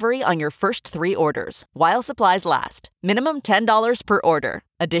free delivery on your first 3 orders, while supplies last. Minimum $10 per order.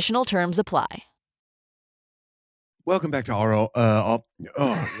 Additional terms apply. Welcome back to our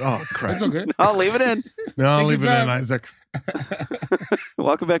Christ. That's okay. I'll leave it in. No, Take leave it your in, time. Isaac.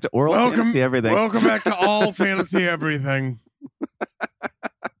 Welcome back to Oral Fantasy Everything. Welcome back to All Fantasy Everything.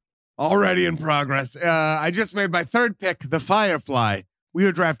 Already in progress. I just made my third pick, the Firefly. We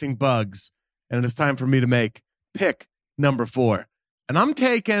are drafting bugs, and it is time for me to make pick number 4. And I'm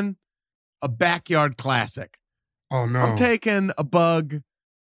taking a backyard classic. Oh, no. I'm taking a bug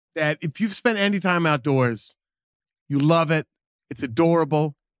that if you've spent any time outdoors, you love it. It's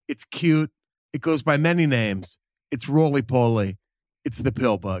adorable. It's cute. It goes by many names. It's roly-poly. It's the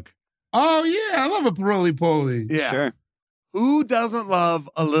pill bug. Oh, yeah. I love a roly-poly. Yeah. Sure. Who doesn't love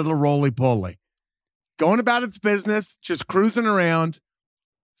a little roly-poly? Going about its business, just cruising around.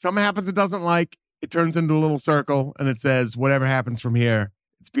 Something happens it doesn't like, it turns into a little circle, and it says, whatever happens from here,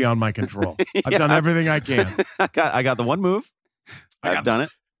 it's beyond my control. I've done everything I can. I got the one move. I've done it.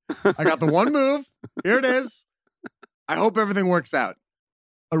 I got the one move. Here it is. I hope everything works out.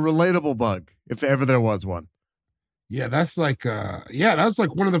 A relatable bug, if ever there was one. Yeah, that's like that's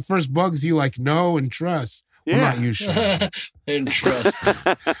like one of the first bugs you like know and trust. Well, Yeah. not you, Sean. And trust.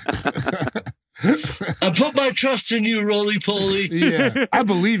 I put my trust in you, roly poly. Yeah, I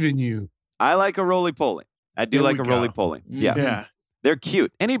believe in you. I like a roly-poly. I do There like we a go. roly-poly. Yeah. Yeah. They're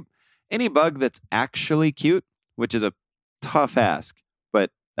cute. Any bug that's actually cute, which is a tough ask,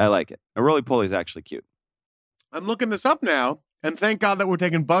 but I like it. A roly-poly is actually cute. I'm looking this up now, and thank God that we're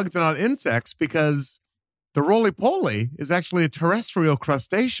taking bugs and not insects, because the roly-poly is actually a terrestrial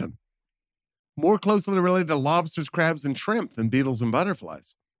crustacean, more closely related to lobsters, crabs, and shrimp than beetles and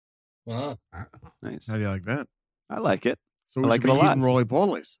butterflies. Wow. Nice. How do you like that? I like it. So I we like should it a be lot. eating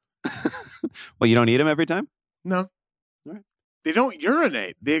roly-polies. Well, you don't eat them every time? No. All right. They don't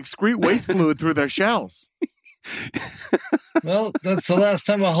urinate. They excrete waste fluid through their shells. Well, that's the last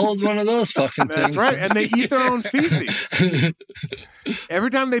time I hold one of those fucking That's things. right. And they eat their own feces. Every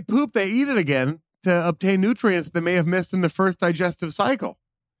time they poop, they eat it again to obtain nutrients they may have missed in the first digestive cycle.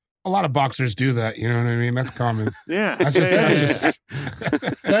 A lot of boxers do that. You know what I mean? That's common. Yeah. That's just, Yeah, that's yeah,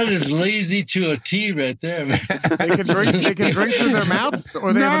 just That is lazy to a T right there, man. yeah. They can drink through their mouths,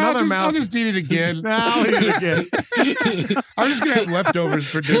 or they have another I'll mouth. just eat it again. No, I'll eat it again. I'm just gonna have leftovers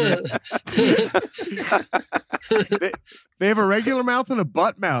for dinner. They have a regular mouth and a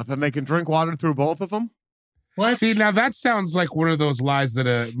butt mouth, and they can drink water through both of them. What? See, now that sounds like one of those lies that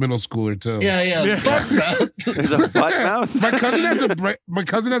a middle schooler tells. Yeah. Butt mouth. There's a butt mouth? My cousin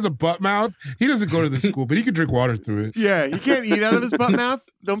has a butt mouth. He doesn't go to the school, but he can drink water through it. Yeah, he can't eat out of his butt mouth.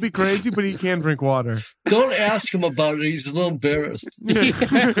 Don't be crazy, but he can drink water. Don't ask him about it. He's a little embarrassed.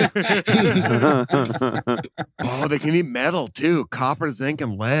 Oh, they can eat metal too. Copper, zinc,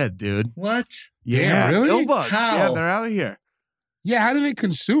 and lead, dude. What? Yeah, really? pill bugs. How? Yeah, they're out here. Yeah, how do they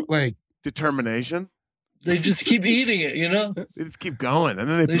consume? Like, Determination. They just keep eating it, you know? They just keep going, and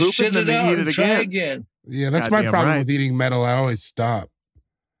then they They poop it, shit and then it they out eat and it try again. again. yeah, that's my Goddamn problem right. with eating metal. I always stop.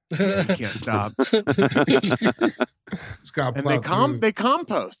 You can't stop. Scott, And they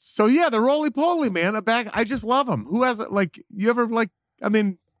compost. So yeah, the roly-poly, man. I just love them. Who has it? Like, you ever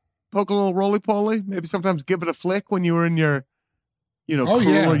poke a little roly-poly? Maybe sometimes give it a flick when you were in your,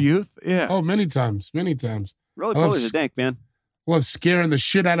 crueler youth. Yeah. Oh, many times. Roly-poly's a dank, man. Love scaring the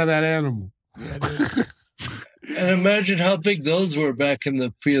shit out of that animal. Yeah, dude. And imagine how big those were back in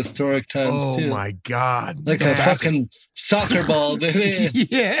the prehistoric times, Oh too. my God. Like a fucking soccer ball, baby.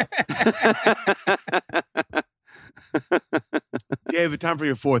 Yeah. David, time for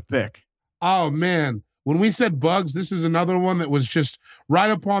your fourth pick. Oh, man. When we said bugs, this is another one that was just right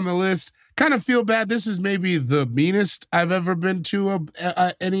up on the list. Kind of feel bad. This is maybe the meanest I've ever been to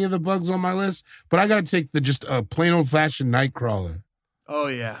any of the bugs on my list. But I got to take just a plain old-fashioned nightcrawler. Oh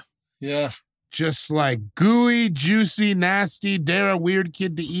yeah. Yeah. Just like gooey, juicy, nasty, dare a weird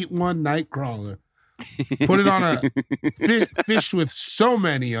kid to eat one nightcrawler. Put it on a fished with so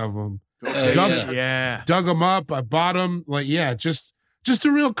many of them. Dug them up. I bought them. Like, yeah, just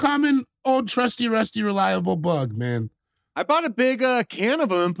a real common, old, trusty, rusty, reliable bug, man. I bought a big can of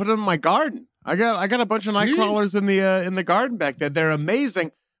them and put them in my garden. I got a bunch of night crawlers in the garden back there. They're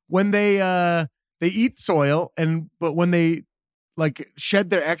amazing when they eat soil, but when they like shed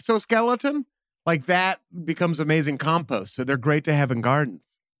their exoskeleton, like that becomes amazing compost. So they're great to have in gardens.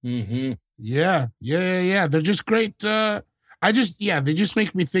 Mm-hmm. Yeah. They're just great. They just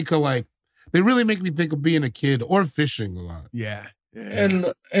make me think of they really make me think of being a kid or fishing a lot. Yeah.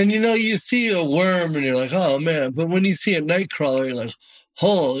 And you see a worm and you're like, oh man, but when you see a night crawler, you're like,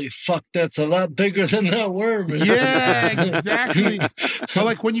 holy fuck, that's a lot bigger than that worm. Yeah, exactly. Or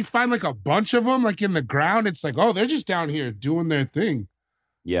like when you find like a bunch of them like in the ground, it's like, oh, they're just down here doing their thing.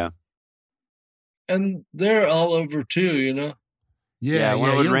 Yeah. And they're all over too, you know? Yeah,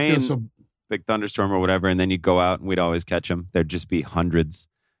 when it would rain, big thunderstorm or whatever, and then you'd go out and we'd always catch them. There'd just be hundreds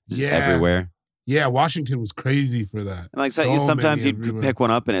everywhere. Yeah, Washington was crazy for that. And like sometimes you'd pick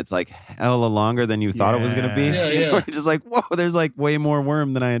one up and it's like hella longer than you thought it was going to be. Yeah. We're just like, whoa, there's like way more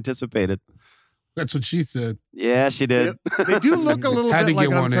worm than I anticipated. That's what she said. Yeah, she did. They do look a little bit like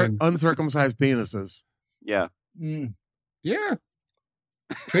uncircumcised penises. Yeah. Mm. Yeah.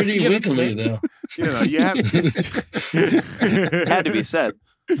 Pretty wiggly though. You know, you have had to be said.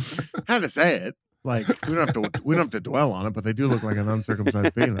 Had to say it. Like we don't have to dwell on it, but they do look like an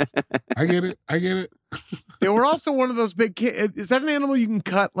uncircumcised penis. I get it. They were also one of those big kids. Is that an animal you can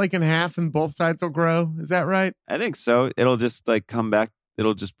cut like in half and both sides will grow? Is that right? I think so. It'll just like come back.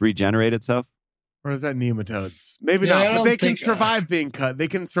 It'll just regenerate itself. Or is that nematodes? Maybe not. But they can survive being cut. They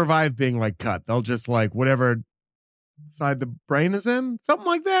can survive being like cut. They'll just like whatever side the brain is in, something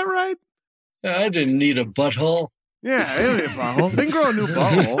like that, right? Yeah, I didn't need a butthole. Yeah, they don't need a butthole. They can grow a new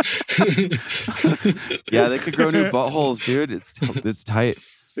butthole. Yeah, they could grow new buttholes, dude. It's tight.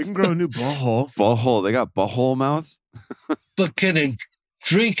 They can grow a new butthole. Butthole. They got butthole mouths. But can it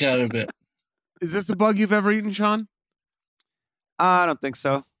drink out of it? Is this a bug you've ever eaten, Sean? I don't think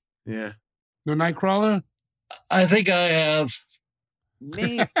so. Yeah. No nightcrawler? I think I have.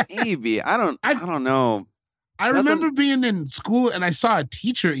 Maybe. I don't know. I remember being in school and I saw a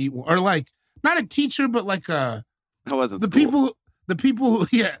teacher eat one, or like not a teacher, but like I wasn't the people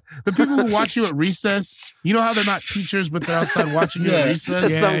who watch you at recess. You know how they're not teachers, but they're outside watching you at recess.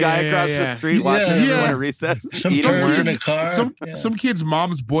 Just some guy across the street watching everyone at recess. Some kid's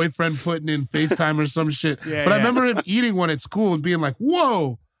mom's boyfriend putting in FaceTime or some shit. I remember him eating one at school and being like,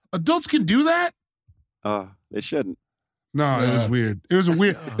 "Whoa, adults can do that?" Oh, they shouldn't. No, it was weird. It was a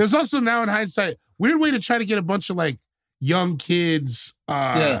weird. There's also now in hindsight weird way to try to get a bunch of like young kids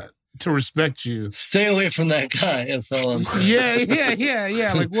to respect you. Stay away from that guy. That's all I'm saying.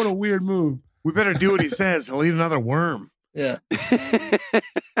 Yeah. Like what a weird move. We better do what he says. He'll eat another worm. Yeah.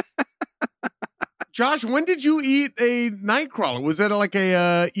 Josh, when did you eat a nightcrawler? Was it like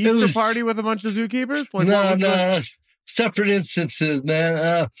a Easter party with a bunch of zookeepers? Like, no, separate instances,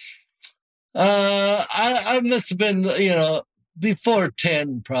 man. I must have been, before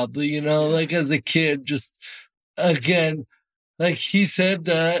 10, probably, like as a kid, just again, like he said,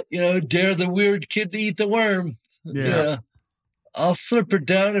 dare the weird kid to eat the worm. Yeah. I'll slip her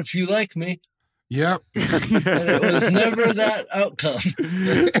down if you like me. Yep. And it was never that outcome.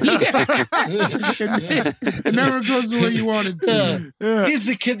 It never goes the way you want it to. Yeah. He's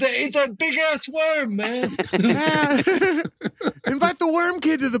the kid that ate that big ass worm, man. Invite the worm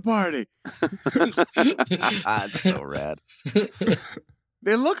kid to the party. That's so rad.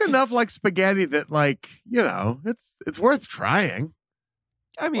 They look enough like spaghetti that, like, it's worth trying.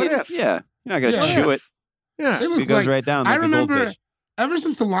 I mean, you're not going to chew it. Yeah. It goes right down. Like I remember ever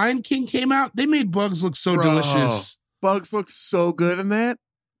since The Lion King came out, they made bugs look so delicious. Bugs look so good in that.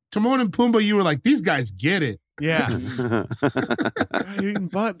 Timon and Pumbaa, you were like, these guys get it. Yeah. But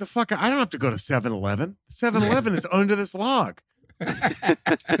the fuck, I don't have to go to 7-Eleven. 7-Eleven is under this log.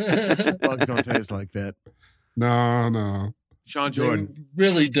 Bugs don't taste like that. No. Sean Jordan. They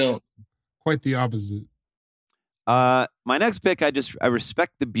really don't. Quite the opposite. My next pick, I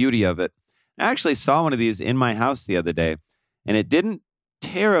respect the beauty of it. I actually saw one of these in my house the other day, and it didn't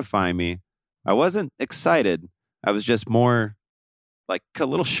terrify me. I wasn't excited. I was just more like a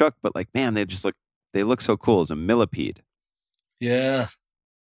little shook, but like, man, they look so cool. It's a millipede. Yeah.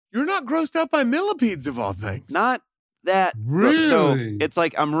 You're not grossed out by millipedes of all things. Not that. Really? So it's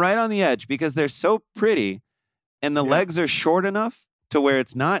like I'm right on the edge because they're so pretty and the legs are short enough to where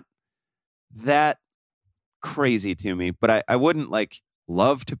it's not that crazy to me, but I wouldn't like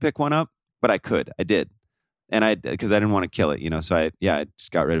love to pick one up, but I could. I did. And because I didn't want to kill it, so I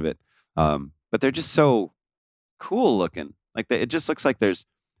just got rid of it. But they're just so cool looking. Like it just looks like there's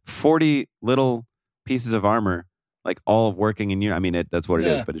 40 little pieces of armor, like all working in unison. I mean, that's what it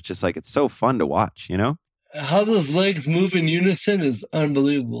is, but it's just like, it's so fun to watch, you know? How those legs move in unison is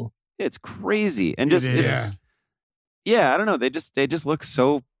unbelievable. It's crazy. And just, I don't know. They just look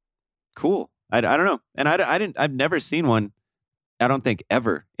so cool. I don't know. And I've never seen one, I don't think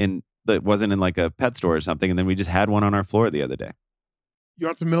ever, that wasn't in like a pet store or something. And then we just had one on our floor the other day. You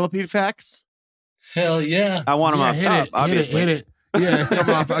want some millipede facts? Hell yeah. I want them off top, obviously. Hit it. Yeah.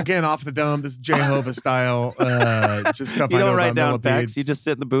 Coming off the dome, this Jehovah style, just stuff you I know don't write about down millipedes. facts. You just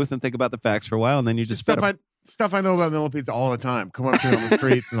sit in the booth and think about the facts for a while, and then you just spit them. Stuff I know about millipedes all the time. Come up to me on the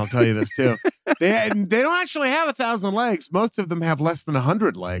street, and I'll tell you this too. They don't actually have 1,000 legs. Most of them have less than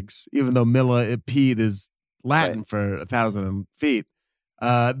 100 legs, even though millipede is Latin for 1,000 feet.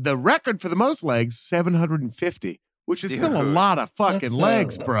 The record for the most legs, 750, which is still a lot of fucking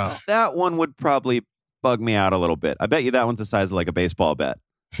legs, bro. That one would probably bug me out a little bit. I bet you that one's the size of like a baseball bat.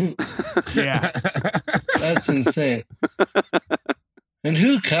 Yeah. That's insane. And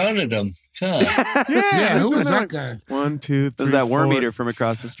who counted them? God. Yeah, who was that guy? 1, 2, 3, There's that worm 4, eater from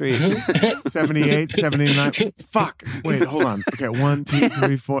across the street. 78, 79. Fuck. Wait, hold on. Okay, 1, 2,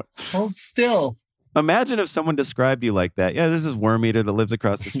 3, 4. Hold still. Imagine if someone described you like that. Yeah, this is worm eater that lives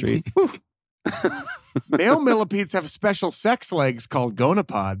across the street. Male millipedes have special sex legs called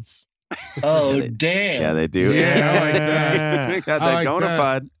gonopods. Oh, damn. Yeah, they do. Yeah, I like that. They got that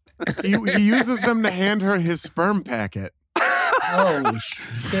gonopod. He uses them to hand her his sperm packet. Oh,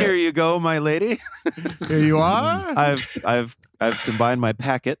 shit. Here you go, my lady. Here you are. I've combined my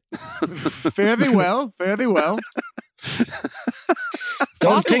packet. Fare thee well. Fare thee well.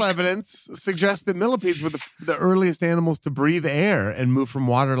 Fossil evidence suggests that millipedes were the earliest animals to breathe air and move from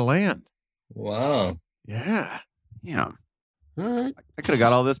water to land. Wow. Yeah. Yeah. All right. I could have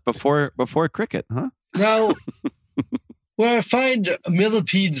got all this before cricket, huh? Now, where I find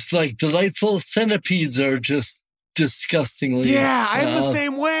millipedes like delightful, centipedes are just disgustingly. Yeah, I'm the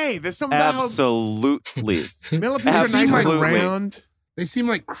same way. There's something absolutely. Millipedes are nice and Absolutely. round. They seem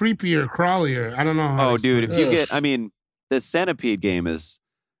like creepier, crawlier. I don't know how. Oh, to dude, explain if you it. get, I mean, the centipede game is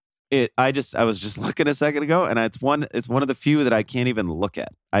it. I was just looking a second ago, and it's one of the few that I can't even look at.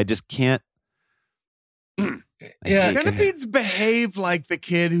 I just can't. Yeah. Centipedes behave like the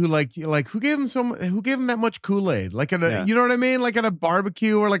kid who who gave him that much Kool-Aid, like at a you know what I mean, like at a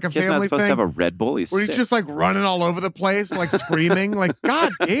barbecue or like a Kid's family not supposed thing to have a Red Bull. He's where he's sick. just like running all over the place, like screaming, like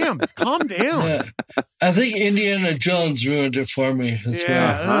God damn, just calm down. Yeah. I think Indiana Jones ruined it for me as well.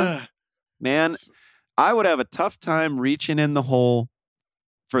 Yeah, Man, I would have a tough time reaching in the hole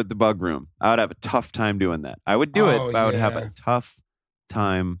for the bug room. I would have a tough time doing that. I would do it, but I would have a tough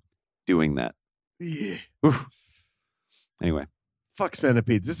time doing that. yeah. Oof. Anyway, Fuck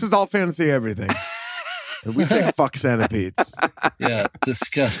centipedes. This is all fantasy everything. And we say fuck centipedes, Yeah,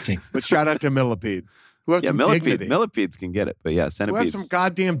 disgusting. but shout out to millipedes who have some dignity. millipedes can get it, but yeah, Who has centipedes. some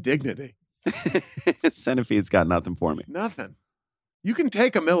goddamn dignity. Centipedes got nothing for me. Nothing. You can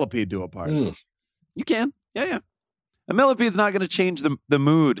take a millipede to a party. Ugh. You can, yeah. A millipede's not going to change the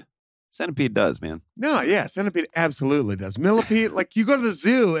mood. Centipede does, man. No, yeah, centipede absolutely does. Millipede, like you go to the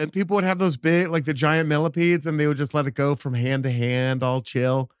zoo and people would have those big, like the giant millipedes, and they would just let it go from hand to hand, all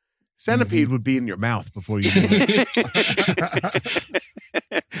chill. Centipede would be in your mouth before you knew it.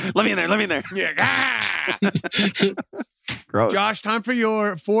 Let me in there. Let me in there. Yeah. Ah! Gross. Josh, time for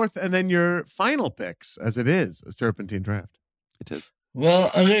your fourth and then your final picks, as it is a serpentine draft. It is. Well,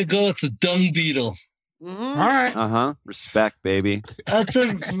 I'm going to go with the dung beetle. All right. Respect, baby. That's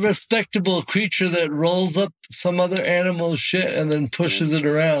a respectable creature that rolls up some other animal's shit and then pushes it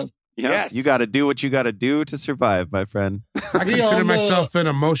around. Yeah, Yes. you got to do what you got to do to survive, my friend. I We all consider know- myself an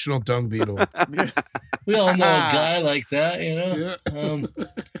emotional dung beetle. We all know a guy like that, you know? Yeah.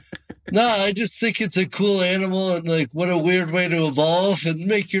 No, I just think it's a cool animal and like what a weird way to evolve and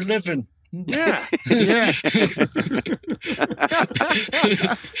make your living. Yeah. Yeah.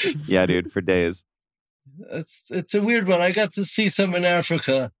 Yeah, dude, for days. It's a weird one. I got to see some in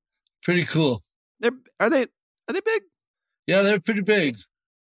Africa. Pretty cool. Are they big? Yeah, they're pretty big.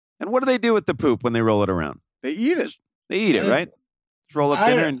 And what do they do with the poop when they roll it around? They eat it. They eat it, right? Just roll up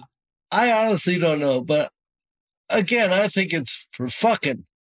dinner and I honestly don't know, but again, I think it's for fucking.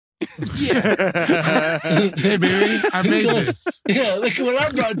 Hey, baby, I made this. Yeah, look at what I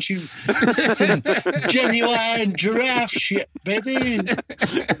brought you. Some genuine giraffe shit, baby.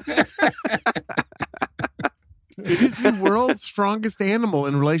 It is the world's strongest animal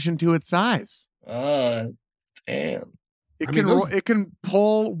in relation to its size. Damn. It can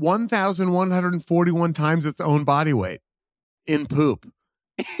pull 1,141 times its own body weight in poop.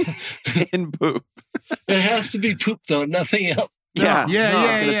 in poop. It has to be poop, though, nothing else. Yeah.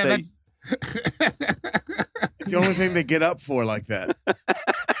 Yeah. That's It's the only thing they get up for like that.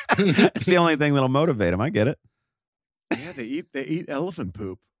 It's the only thing that'll motivate them. I get it. Yeah, they eat elephant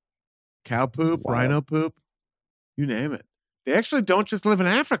poop, cow poop, Wow. rhino poop, you name it. They actually don't just live in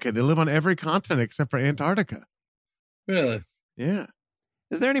Africa. They live on every continent except for Antarctica. Really? Yeah.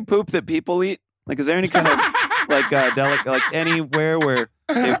 Is there any poop that people eat? Like, is there any kind of like anywhere where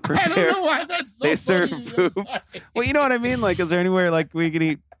they I prepare? don't know why that's so they funny. serve I'm poop. sorry. Well, you know what I mean. Like, is there anywhere like we can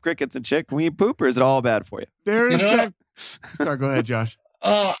eat crickets and chick? Can we eat poop, or is it all bad for you? There is You know- that. Sorry, go ahead, Josh.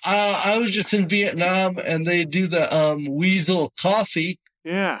 I was just in Vietnam, and they do the weasel coffee,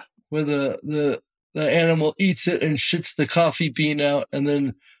 Yeah. where the animal eats it and shits the coffee bean out, and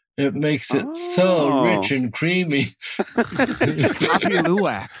then it makes it so Oh. rich and creamy. Poppy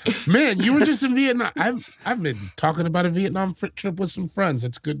Luwak. Man, you were just in Vietnam. I've been talking about a Vietnam trip with some friends.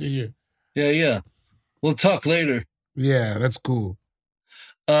 That's good to hear. Yeah. We'll talk later. Yeah, that's cool.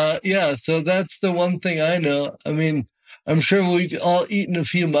 Yeah, so that's the one thing I know. I mean, I'm sure we've all eaten a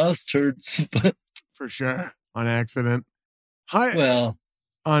few mouse turds, but For sure. On accident. Hi. well,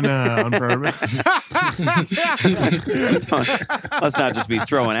 On purpose. Let's not just be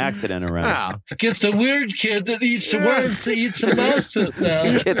throwing accident around. Wow. get the weird kid that eats the worms to eat some mouse poop now.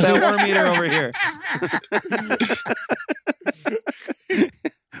 Get that worm eater over here.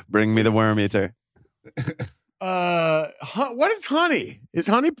 Bring me the worm eater. What is honey? Is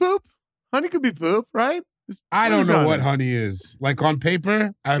honey poop? Honey could be poop, right? I What don't is know honey? what honey is. Like on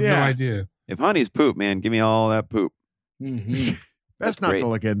paper, I have no Yeah. idea. If honey's poop, man, give me all that poop. Mhm. Best not great. to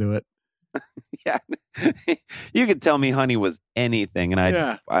look into it. Yeah. You could tell me honey was anything, and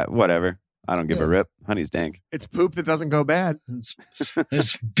Yeah. I whatever. I don't give a Yeah. rip. Honey's dank. It's poop that doesn't go bad.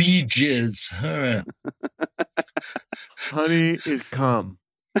 It's bee jizz. All right. Honey is cum.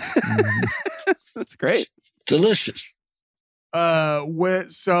 That's great. Delicious.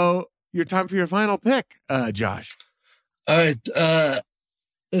 So your time for your final pick, Josh. All right.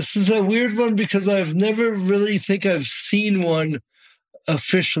 This is a weird one because I've never really think I've seen one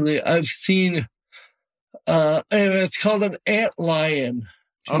officially. I've seen anyway, it's called an ant lion.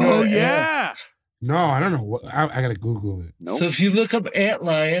 Do you know Oh what an ant- yeah. No, I don't know. What I gotta Google it. Nope. So if you look up ant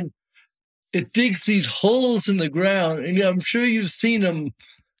lion, it digs these holes in the ground, and I'm sure you've seen them.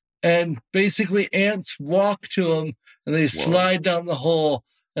 And basically, ants walk to them, and they slide down the hole,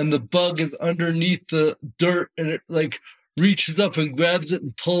 and the bug is underneath the dirt, and it like reaches up and grabs it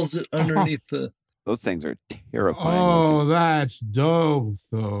and pulls it underneath the. Those things are terrifying. Oh, looking. that's dope,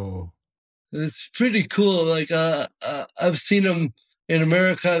 though. It's pretty cool. Like I've seen them in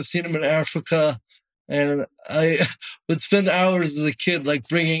America, I've seen them in Africa, and I would spend hours as a kid like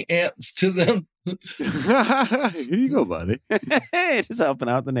bringing ants to them. Here you go, buddy. Hey, just helping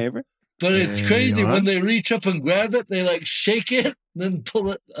out the neighbor. But it's Yeah, crazy you are. when they reach up and grab it, they like shake it, then pull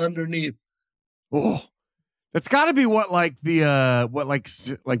it underneath. Oh, that's got to be what like the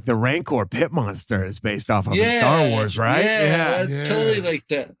the Rancor pit monster is based off of in Star Wars, right? Yeah, that's Yeah. totally like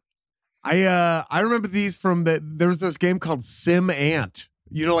that. I remember these from there was this game called Sim Ant.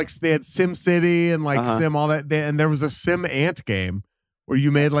 You know, like they had Sim City and like Uh-huh. Sim all that, and there was a Sim Ant game where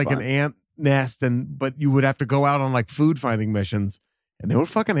you made That's like fun. an ant nest, but you would have to go out on like food finding missions, and there were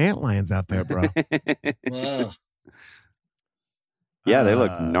fucking ant lions out there, bro. Wow. Yeah, they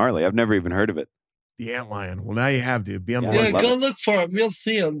look Uh, gnarly. I've never even heard of it. The ant lion. Well, now you have, dude. Be on the Yeah, I Yeah, would lookout. love go look for them. You'll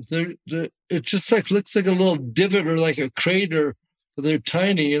see them. They're it just like looks like a little divot or like a crater, but they're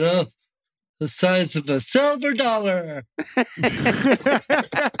tiny, the size of a silver dollar.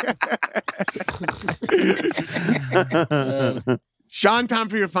 Sean, time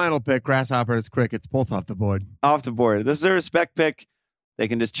for your final pick. Grasshoppers, crickets, both off the board. Off the board. This is a respect pick. They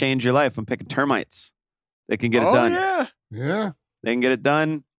can just change your life. I'm picking termites. They can get it Oh done. yeah. Yeah. They can get it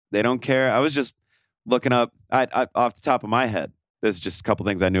done. They don't care. I was just looking up I off the top of my head. There's just a couple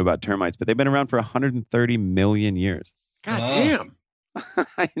things I knew about termites, but they've been around for 130 million years. God Wow. damn.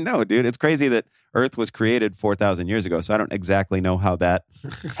 I know, dude. It's crazy that Earth was created 4,000 years ago, so I don't exactly know how that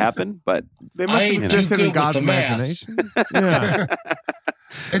happened, but They must I have ain't existed too good in with God's the math. imagination. Yeah.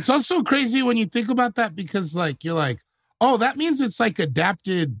 It's also crazy when you think about that because, like, you're like, oh, that means it's like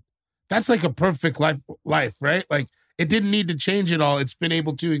adapted. That's like a perfect life, right? Like, it didn't need to change at all. It's been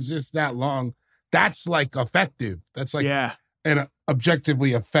able to exist that long. That's like effective. That's like Yeah. an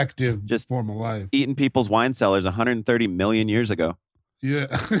objectively effective Just- form of life. eating people's wine cellars 130 million years ago. Yeah.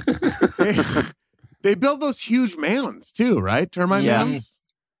 They build those huge mounds too, right? Termite Yeah. mounds.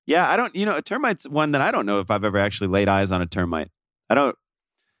 Yeah, a termite's one that I don't know if I've ever actually laid eyes on a termite. I don't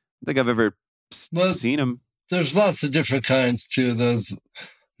think I've ever Well, seen them. there's lots of different kinds too. Those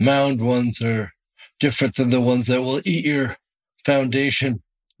mound ones are different than the ones that will eat your foundation.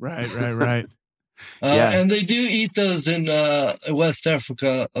 Right. And they do eat those in West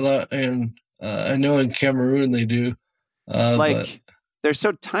Africa a lot, and I know in Cameroon they do. But they're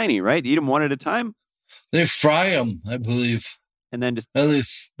so tiny, right? You eat them one at a time? they fry them, I believe. And then just At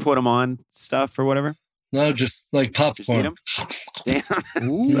least, put them on stuff or whatever? no, just like Just eat popcorn. them? Damn.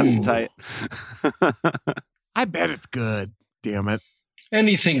 Ooh. So tight. I bet it's good. Damn it.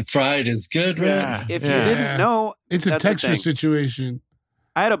 Anything fried is good, right? Yeah. If you didn't know, It's a that's the texture thing. situation.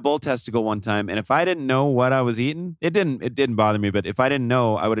 I had a bull testicle one time, and if I didn't know what I was eating, it didn't bother me. But if I didn't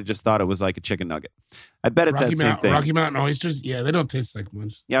know, I would have just thought it was like a chicken nugget. I bet it's that same thing. Rocky Mountain oysters, yeah, they don't taste like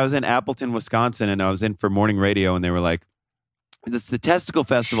much. Yeah, I was in Appleton, Wisconsin, and I was in for morning radio, and they were like, "This is the testicle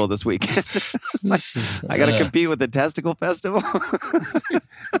festival this weekend." I got to compete with the testicle festival.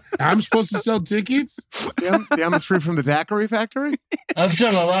 I'm supposed to sell tickets? Down the street from the daiquiri factory? I've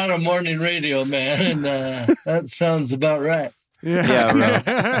done a lot of morning radio, man, and that sounds about right. Yeah,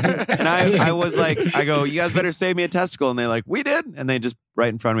 bro. And I was like, I go, "You guys better save me a testicle." And they're like, "We did." And they just right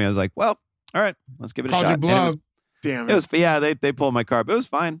in front of me. I was like, "Well, all right, let's give it a Called shot." your And bluff. Damn it was, yeah, they pulled my carb. It was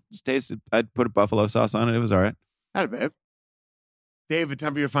fine. Just tasted. I put a buffalo sauce on it. It was all right. Had it, babe. David,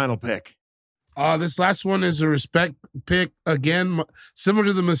 time for your final pick. This last one is a respect pick. Again, similar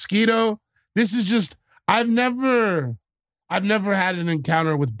to the mosquito. This is just, I've never had an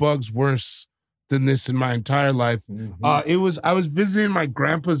encounter with bugs worse than this in my entire life. Mm-hmm. I was visiting my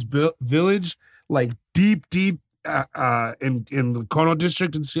grandpa's village, like deep in the Kono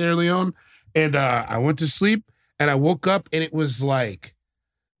district in Sierra Leone. And I went to sleep and I woke up and it was like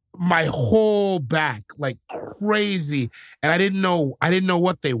my whole back, like crazy. And I didn't know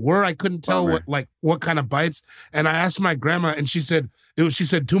what they were. I couldn't tell what kind of bites. And I asked my grandma and she said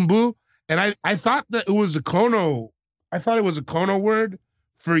tumbu. And I thought that it was a Kono. I thought it was a Kono word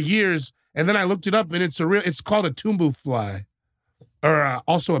for years. And then I looked it up and it's called a tumbu fly. Or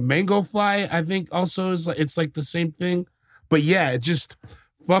also a mango fly, I think also is it's like the same thing. But yeah, it just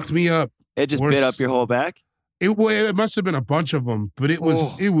fucked me up. It just bit up your whole back? It must have been a bunch of them, but it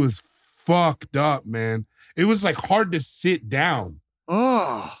was fucked up, man. It was like hard to sit down.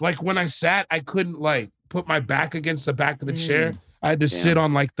 Oh, like when I sat, I couldn't like put my back against the back of the chair. I had to sit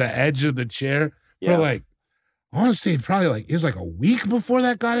on like the edge of the chair for like, I want to say probably like, it was like a week before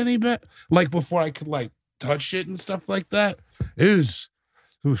that got any better. Like before I could like touch it and stuff like that. It was,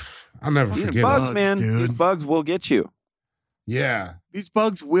 I'll never These forget bugs, it. man. dude. These bugs will get you. Yeah. these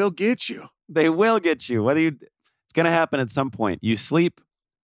bugs will get you. They will get you. It's going to happen at some point. You sleep,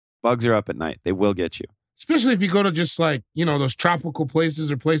 bugs are up at night. They will get you. Especially if you go to just like, those tropical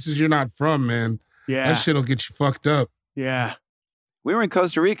places or places you're not from, man. Yeah. That shit'll get you fucked up. Yeah. We were in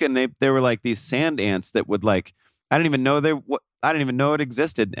Costa Rica and they were like these sand ants that would like, I didn't even know it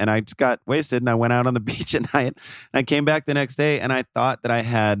existed. And I just got wasted and I went out on the beach at night and I came back the next day and I thought that I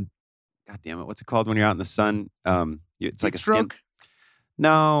had, God damn it, what's it called when you're out in the sun? It's like Heat a stroke? skin.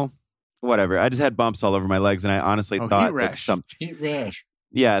 No, whatever. I just had bumps all over my legs and I honestly thought heat rash. Heat rash.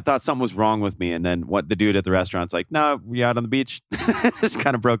 Yeah, I thought something was wrong with me. And then what the dude at the restaurant's like, "No, we out on the beach." Just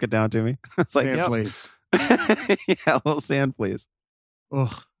kind of broke it down to me. It's like, Sand, yep. please. Yeah, a little sand, please.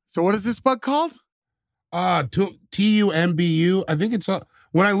 Ugh. So what is this bug called? TUMBU. I think it's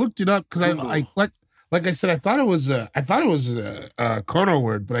when I looked it up because I like I said I thought it was a Kono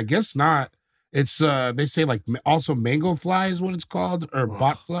word, but I guess not. It's they say like also mango fly is what it's called or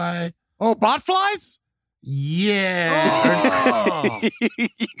bot fly. Oh, bot flies? Yeah. Oh.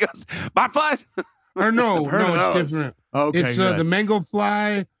 He goes, "Bot flies." Or no, I've heard of it's those. different. Okay, It's good. the mango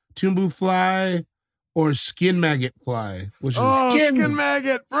fly, tumbu fly, or skin maggot fly, which is skin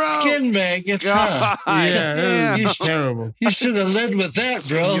maggot, bro. Skin maggot. Huh? God yeah, damn. it's terrible. You should have led with that,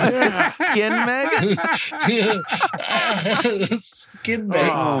 bro. Skin maggot. Skin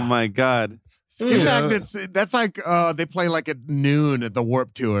maggot. Oh my God. Skin magnets. That's like they play like at noon at the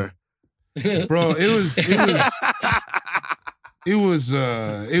Warp Tour. Bro, it was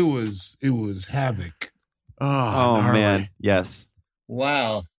havoc. Oh gnarly. man, yes.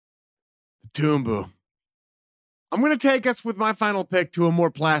 Wow. Tumbu. I'm going to take us with my final pick to a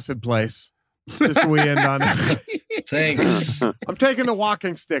more placid place. Just so we end on it. Thanks. I'm taking the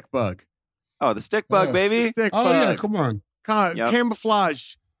walking stick bug. Oh, the stick bug, Oh. baby. Stick Oh bug. yeah, come on. Yep.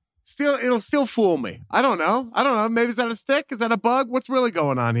 Camouflage. It'll still fool me. I don't know. Maybe is that a stick? Is that a bug? What's really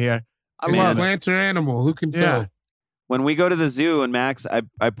going on here? I Is it love it. plant or animal? Who can Yeah. tell? When we go to the zoo and Max,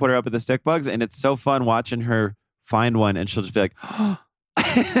 I put her up at the stick bugs, and it's so fun watching her find one, and she'll just be like, "Oh."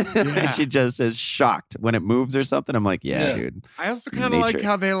 Yeah. She just is shocked when it moves or something. I'm like, yeah. Dude. I also kind of like Nature.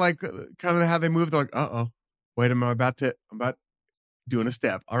 how they how they move. They're like, wait a minute, I'm about doing a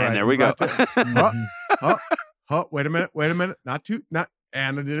step. All right, And there we go. about to- Oh, wait a minute. Not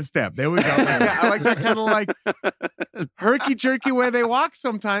Anna did a step. There we go. I like that kind of like herky jerky way they walk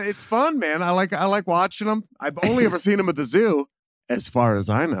sometimes. It's fun, man. I like watching them. I've only ever seen them at the zoo, as far as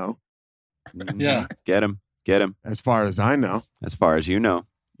I know. Yeah. Get him. As far as I know. As far as you know.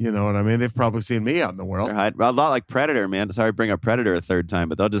 You know what I mean? They've probably seen me out in the world. They're hiding. A lot like Predator, man. Sorry to bring up Predator a third time,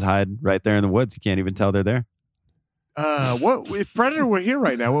 but they'll just hide right there in the woods. You can't even tell they're there. What if Predator were here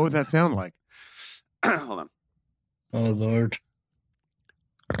right now? What would that sound like? Hold on. Oh, Lord.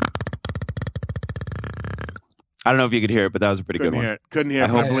 I don't know if you could hear it, but that was a pretty good one. Couldn't hear it. I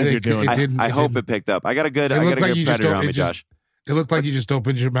hope- I believe you're doing it. I hope it picked up. I got a good like you just Predator on don't- me, Josh. It looked like you just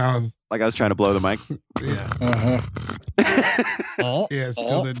opened your mouth. Like I was trying to blow the mic. Yeah. Uh-huh. Yeah,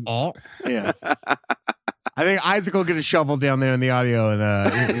 still didn't. Yeah. I think Isaac will get a shovel down there in the audio,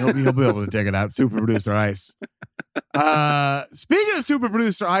 and he'll be able to dig it out. Super producer Ice. Speaking of super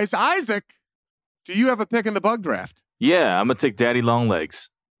producer Ice, Isaac, do you have a pick in the bug draft? Yeah, I'm going to take Daddy Longlegs.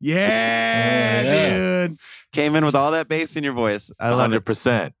 Yeah, dude. Came in with all that bass in your voice. I love it.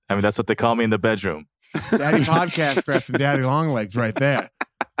 100%. I mean, that's what they call me in the bedroom. Daddy podcast drafting Daddy Longlegs right there.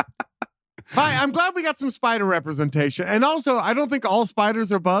 Hi, I'm glad we got some spider representation. And also, I don't think all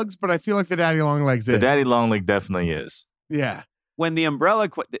spiders are bugs, but I feel like the Daddy Longlegs is. The Daddy Longleg definitely is. Yeah. When the umbrella,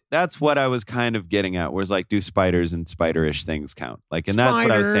 that's what I was kind of getting at, was like, do spiders and spider-ish things count? Like, and that's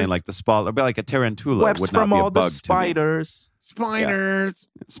what I was saying, like the spot, like a tarantula Webs would not from be a all the bug spiders. Spiders.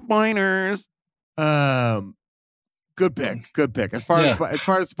 Spiders. Good pick. Good pick. As far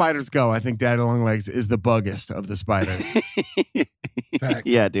as spiders go, I think Daddy Longlegs is the buggest of the spiders. Facts.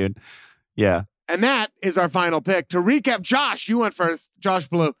 Yeah, dude. Yeah. And that is our final pick. To recap, Josh, you went first. Josh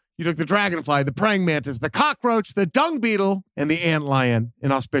Blue, you took the dragonfly, the praying mantis, the cockroach, the dung beetle, and the antlion,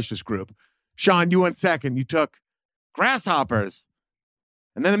 an auspicious group. Sean, you went second. You took grasshoppers.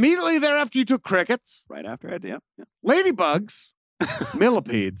 And then immediately thereafter, you took crickets. Right after I did. Yeah. Ladybugs,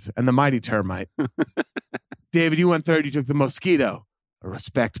 millipedes, and the mighty termite. David, you went third. You took the mosquito, a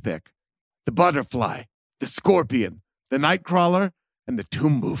respect pick, the butterfly, the scorpion, the nightcrawler, and the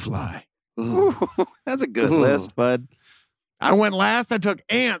tumbu fly. Ooh, that's a good Ooh. list, bud. I went last. I took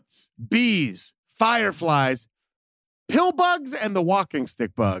ants, bees, fireflies, pill bugs, and the walking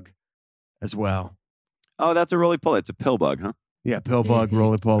stick bug as well. Oh, that's a roly-poly. It's a pill bug, huh? Yeah, pill bug,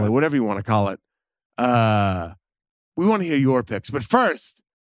 roly-poly, whatever you want to call it. We want to hear your picks. But first,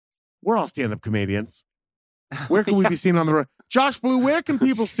 we're all stand-up comedians. Where can we be seen on the road? Josh Blue, where can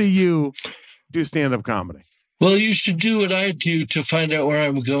people see you do stand-up comedy? Well, you should do what I do to find out where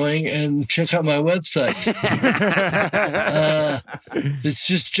I'm going and check out my website. It's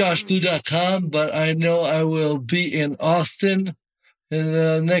just joshblue.com, but I know I will be in Austin in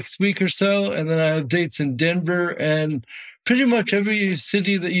the next week or so, and then I have dates in Denver, and pretty much every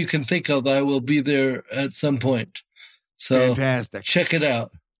city that you can think of, I will be there at some point. So fantastic. Check it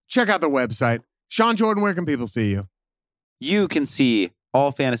out. Check out the website. Sean Jordan, where can people see you? You can see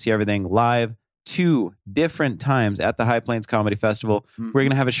All Fantasy Everything live 2 different times at the High Plains Comedy Festival. Mm-hmm. We're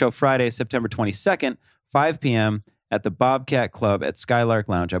going to have a show Friday, September 22nd, 5 p.m. at the Bobcat Club at Skylark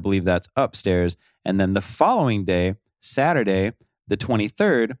Lounge. I believe that's upstairs. And then the following day, Saturday, the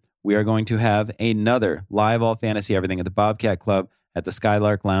 23rd, we are going to have another live All Fantasy Everything at the Bobcat Club at the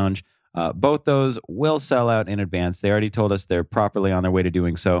Skylark Lounge. Both those will sell out in advance. They already told us they're properly on their way to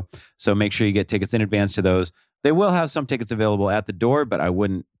doing so. So make sure you get tickets in advance to those. They will have some tickets available at the door, but I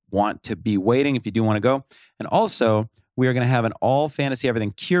wouldn't want to be waiting if you do want to go. And also, we are going to have an All Fantasy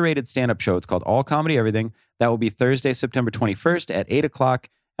Everything curated stand-up show. It's called All Comedy Everything. That will be Thursday, September 21st at 8 o'clock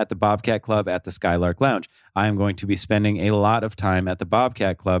at the Bobcat Club at the Skylark Lounge. I am going to be spending a lot of time at the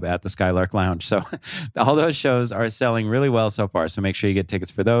Bobcat Club at the Skylark Lounge. So all those shows are selling really well so far. So make sure you get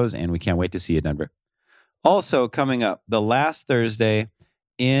tickets for those, and we can't wait to see you, Denver. Also coming up, the last Thursday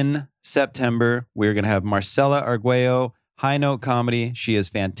in September, we're going to have Marcella Arguello, High Note Comedy. She is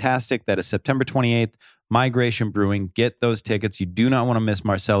fantastic. That is September 28th. Migration Brewing. Get those tickets. You do not want to miss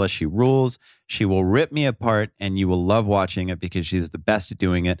Marcella. She rules. She will rip me apart, and you will love watching it because she's the best at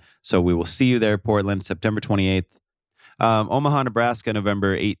doing it. So we will see you there, Portland, September 28th. Omaha, Nebraska,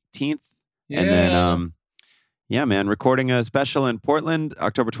 November 18th. Yeah. And then, yeah, man, recording a special in Portland,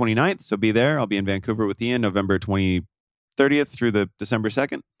 October 29th. So be there. I'll be in Vancouver with Ian, November 30th through the December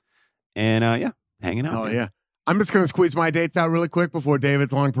 2nd. And yeah, hanging out. Oh, yeah. I'm just going to squeeze my dates out really quick before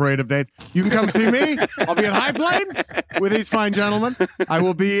David's long parade of dates. You can come see me. I'll be at High Plains with these fine gentlemen. I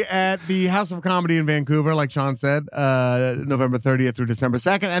will be at the House of Comedy in Vancouver, like Sean said, November 30th through December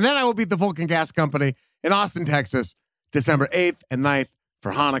 2nd. And then I will be at the Vulcan Gas Company in Austin, Texas, December 8th and 9th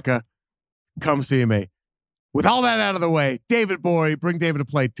for Hanukkah. Come see me. With all that out of the way, David Gborie, bring David a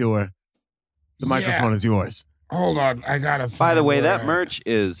plate tour. The microphone is yours. Hold on, I gotta. By the way, find that it. merch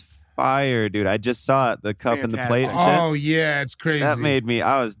is fire, dude. I just saw it. The cup and the plate and shit. Oh yeah, it's crazy. That made me.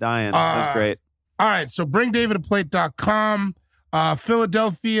 I was dying. That was great. All right, so bringdavidaplate.com.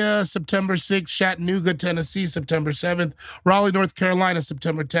 Philadelphia, September 6th. Chattanooga, Tennessee, September 7th. Raleigh, North Carolina,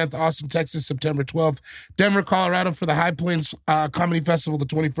 September 10th. Austin, Texas, September 12th. Denver, Colorado for the High Plains Comedy Festival, the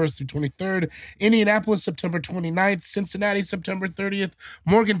 21st through 23rd. Indianapolis, September 29th. Cincinnati, September 30th.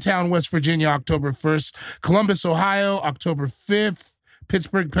 Morgantown, West Virginia, October 1st. Columbus, Ohio, October 5th.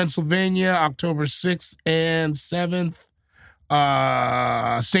 Pittsburgh, Pennsylvania, October 6th and 7th.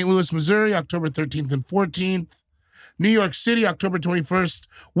 St. Louis, Missouri, October 13th and 14th. New York City, October 21st.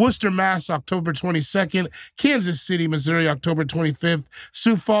 Worcester, Mass, October 22nd. Kansas City, Missouri, October 25th.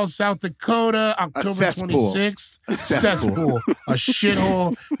 Sioux Falls, South Dakota, October 26th. Cesspool. A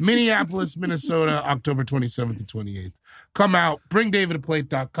shithole. Minneapolis, Minnesota, October 27th and 28th. Come out.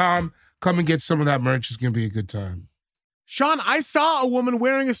 BringDavidAplate.com. Come and get some of that merch. It's going to be a good time. Sean, I saw a woman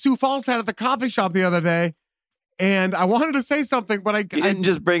wearing a Sioux Falls hat at the coffee shop the other day, and I wanted to say something, but I didn't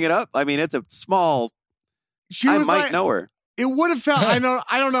just bring it up. I mean, it's a small. I might know her. It would have felt. I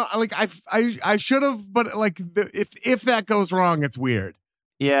don't know. Like I should have, but like if that goes wrong, it's weird.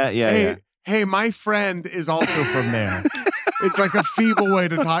 Yeah. Hey, my friend is also from there. It's like a feeble way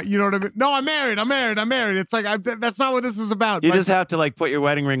to talk. You know what I mean? No, I'm married. It's like that's not what this is about. You just have to like put your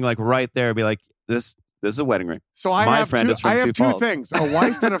wedding ring like right there. Be like this. This is a wedding ring. So I have two things: a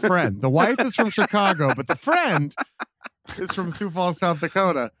wife and a friend. The wife is from Chicago, but the friend is from Sioux Falls, South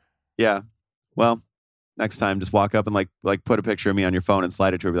Dakota. Yeah. Well, next time, just walk up and like put a picture of me on your phone and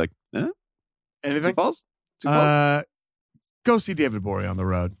slide it to her. Be like, anything? Sioux Falls? Sioux Falls? Go see David Gborie on the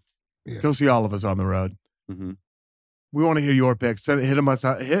road. Yeah. Go see all of us on the road. Mm-hmm. We want to hear your picks. Hit us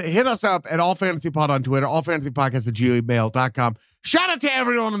up at allfantasypod on Twitter, allfantasypodcast@gmail.com. Shout out to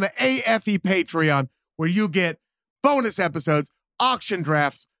everyone on the AFE Patreon, where you get bonus episodes, auction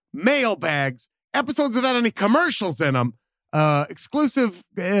drafts, mailbags, episodes without any commercials in them, exclusive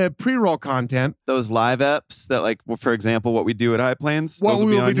pre-roll content. Those live eps that, like, for example, what we do at High Plains. What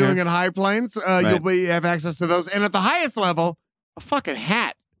we will be doing here. at High Plains. Right. You'll have access to those. And at the highest level, a fucking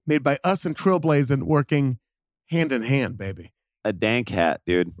hat made by us and Trailblazing, working hand in hand, baby. A dank hat,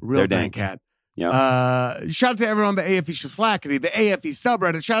 dude. Real dank hat. Yeah. Shout out to everyone on the AFE Shislackity, the AFE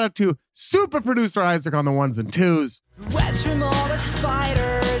subreddit. Shout out to super producer Isaac on the ones and twos. Webs from all the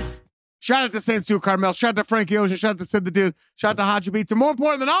spiders. Shout out to Saint Sue Carmel. Shout out to Frankie Ocean. Shout out to Sid the Dude. Shout out to Haji Beats. And more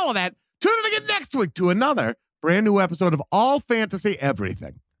important than all of that, tune in again next week to another brand new episode of All Fantasy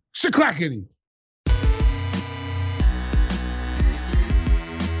Everything. Shiklackity.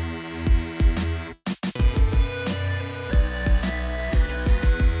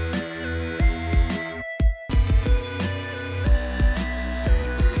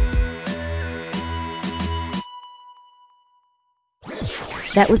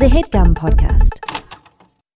 That was a HeadGum podcast.